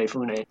Toshiro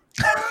Mifune.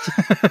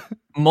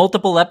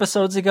 Multiple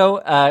episodes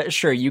ago?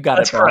 Sure, you got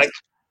That's it. That's correct.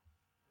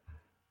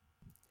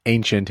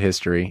 Ancient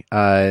history.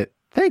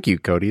 Thank you,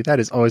 Cody.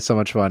 That is always so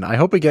much fun. I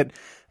hope we get.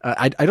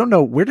 I don't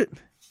know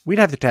we'd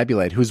have to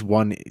tabulate who's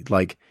won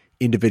like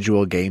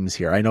individual games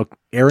here. I know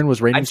Aaron was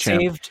reigning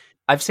champ.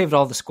 I've saved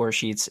all the score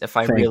sheets. If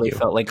I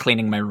felt like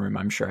cleaning my room,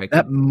 I'm sure I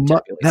could.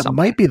 That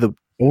might be the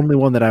only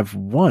one that I've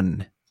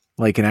won,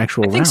 like an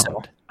actual round.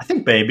 So. I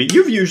think maybe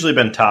you've usually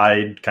been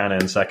tied kind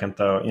of in second,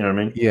 though. You know what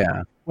I mean?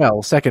 Yeah.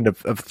 Well, second of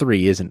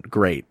 3 isn't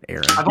great,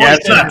 Aaron. Yeah,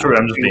 it's not true.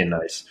 I'm just being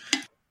nice.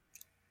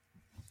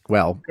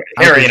 Well,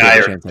 Harry and I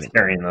are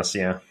carrying this,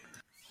 yeah.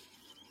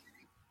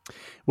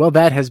 Well,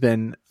 that has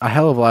been a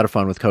hell of a lot of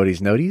fun with Cody's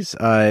Noties.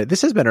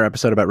 This has been our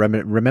episode about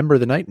Remember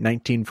the Night,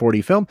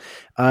 1940 film.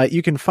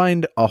 You can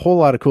find a whole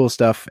lot of cool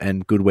stuff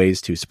and good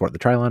ways to support the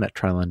Trylon at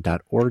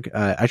trylon.org.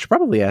 I should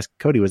probably ask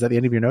Cody, was that the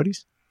end of your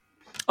Noties?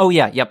 Oh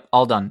yeah, yep,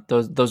 all done.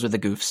 Those are the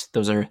goofs.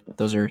 Those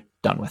are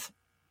done with.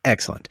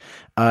 Excellent.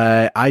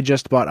 I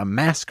just bought a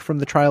mask from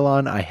the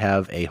Trylon. I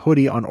have a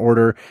hoodie on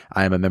order.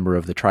 I am a member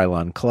of the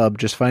Trylon Club,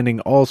 just finding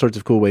all sorts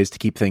of cool ways to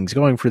keep things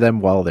going for them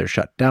while they're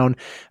shut down.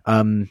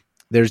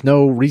 There's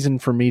no reason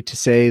for me to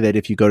say that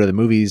if you go to the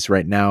movies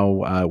right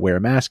now, wear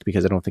a mask,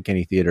 because I don't think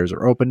any theaters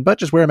are open, but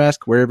just wear a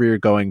mask wherever you're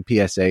going.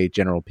 PSA,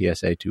 general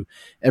PSA to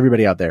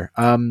everybody out there.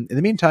 In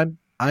the meantime,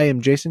 I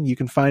am Jason. You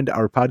can find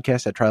our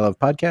podcast at Trylove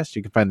Podcast.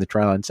 You can find the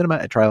Trylon Cinema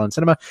at Trylon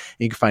Cinema. And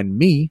you can find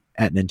me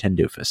at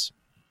Nintendoofus.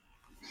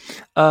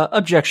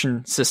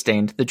 Objection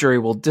sustained. The jury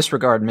will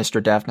disregard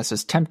Mr.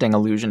 Daphnis' tempting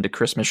allusion to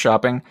Christmas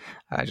shopping.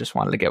 I just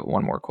wanted to get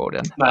one more quote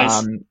in.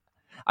 Nice.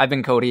 I've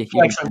been Cody.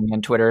 You can find me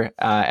on Twitter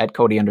at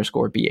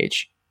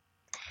Cody_BH.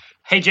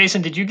 Hey,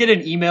 Jason, did you get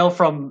an email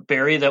from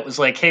Barry that was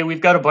like, hey, we've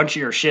got a bunch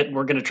of your shit and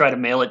we're going to try to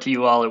mail it to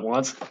you all at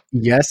once?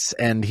 Yes,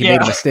 and he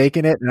made a mistake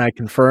in it, and I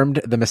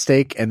confirmed the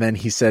mistake, and then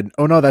he said,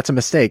 oh, no, that's a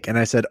mistake. And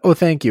I said, oh,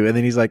 thank you. And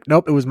then he's like,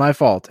 nope, it was my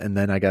fault. And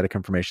then I got a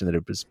confirmation that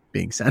it was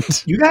being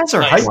sent. You guys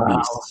are hype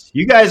beasts.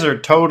 You guys are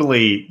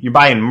totally, you're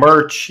buying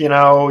merch, you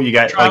know, you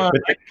got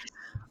like,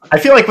 I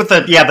feel like with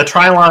the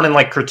Trylon and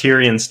like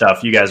Criterion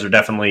stuff, you guys are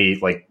definitely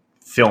like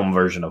film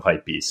version of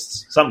hype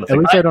beasts. Something to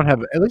think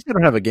about. At least I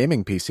don't have a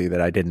gaming PC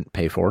that I didn't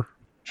pay for.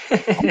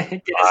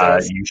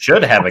 You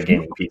should have a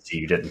gaming PC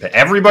you didn't pay.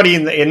 Everybody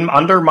in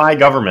under my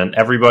government,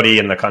 everybody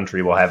in the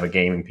country will have a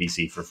gaming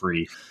PC for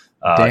free.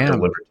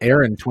 Damn,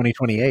 Aaron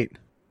 2028.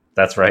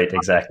 That's right,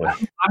 exactly.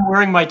 I'm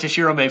wearing my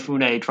Toshiro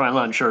Mifune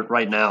Trylon shirt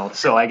right now,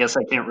 so I guess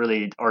I can't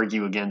really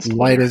argue against.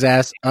 Light his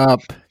ass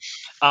up.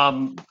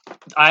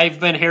 I've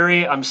been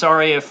Harry. I'm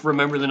sorry if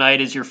Remember the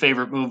Night is your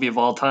favorite movie of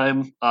all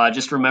time.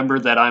 Just remember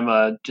that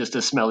I'm just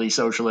a smelly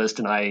socialist,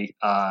 and I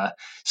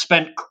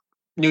spent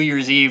New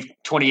Year's Eve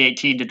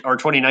 2018 or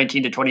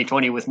 2019 to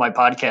 2020 with my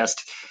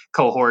podcast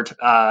cohort.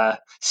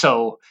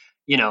 So,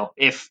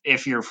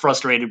 if you're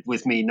frustrated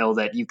with me, know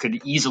that you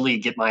could easily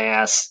get my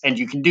ass, and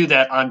you can do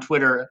that on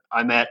Twitter.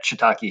 I'm at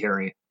Shiitake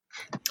Harry.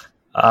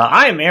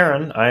 I am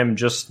Aaron. I'm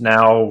just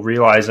now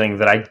realizing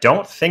that I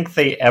don't think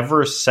they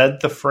ever said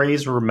the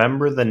phrase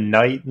 "remember the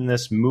night" in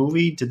this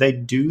movie. Did they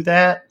do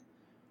that?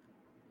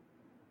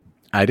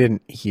 I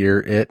didn't hear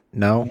it.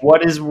 No.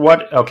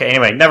 What? Okay,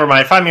 anyway, never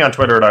mind. Find me on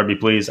Twitter at RB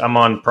Please. I'm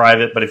on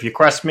private, but if you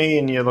crest me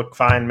and you look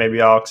fine,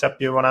 maybe I'll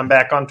accept you when I'm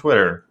back on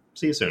Twitter.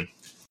 See you soon.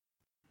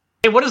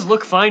 Hey, what does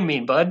look fine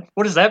mean, bud?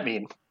 What does that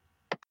mean?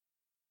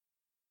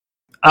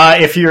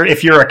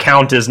 If your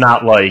account is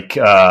not like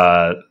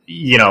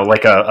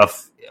like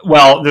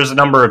well, there's a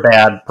number of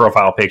bad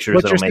profile pictures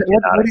What that'll make it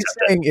not what he's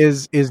saying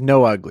is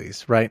no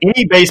uglies, right?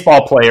 Any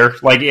baseball player,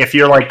 like if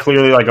you're like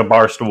clearly like a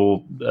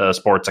Barstool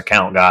Sports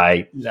account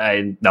guy,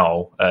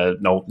 no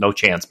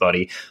chance,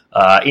 buddy.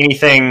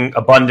 Anything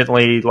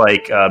abundantly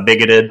like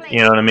bigoted, you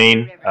know what I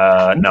mean? No,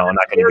 I'm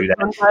not going to do that.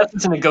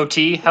 Sunglasses and a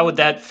goatee, how would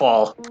that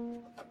fall?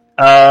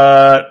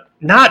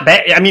 Not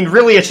bad. I mean,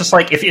 really, it's just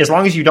like as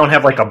long as you don't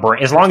have like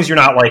as long as you're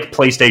not like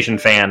PlayStation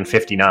fan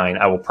 59,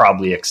 I will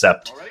probably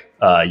accept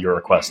your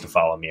request to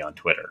follow me on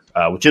Twitter,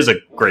 which is a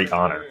great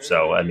honor.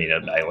 So, I mean,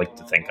 I like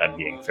to think I'm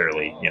being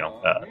fairly,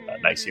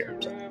 nice here.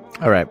 So.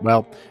 All right.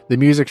 Well, the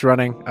music's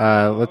running.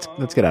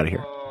 Let's get out of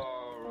here.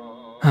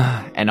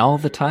 And all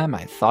the time,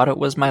 I thought it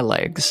was my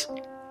legs.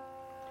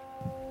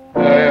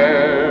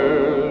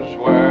 There's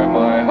where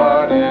my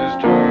heart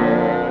is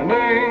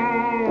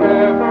turning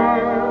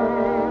ever.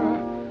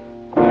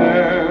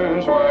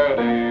 There's where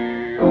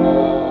the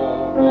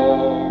old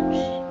folks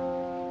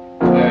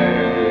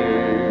stay.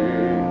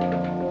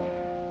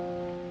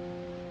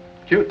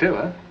 Cute too,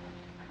 huh?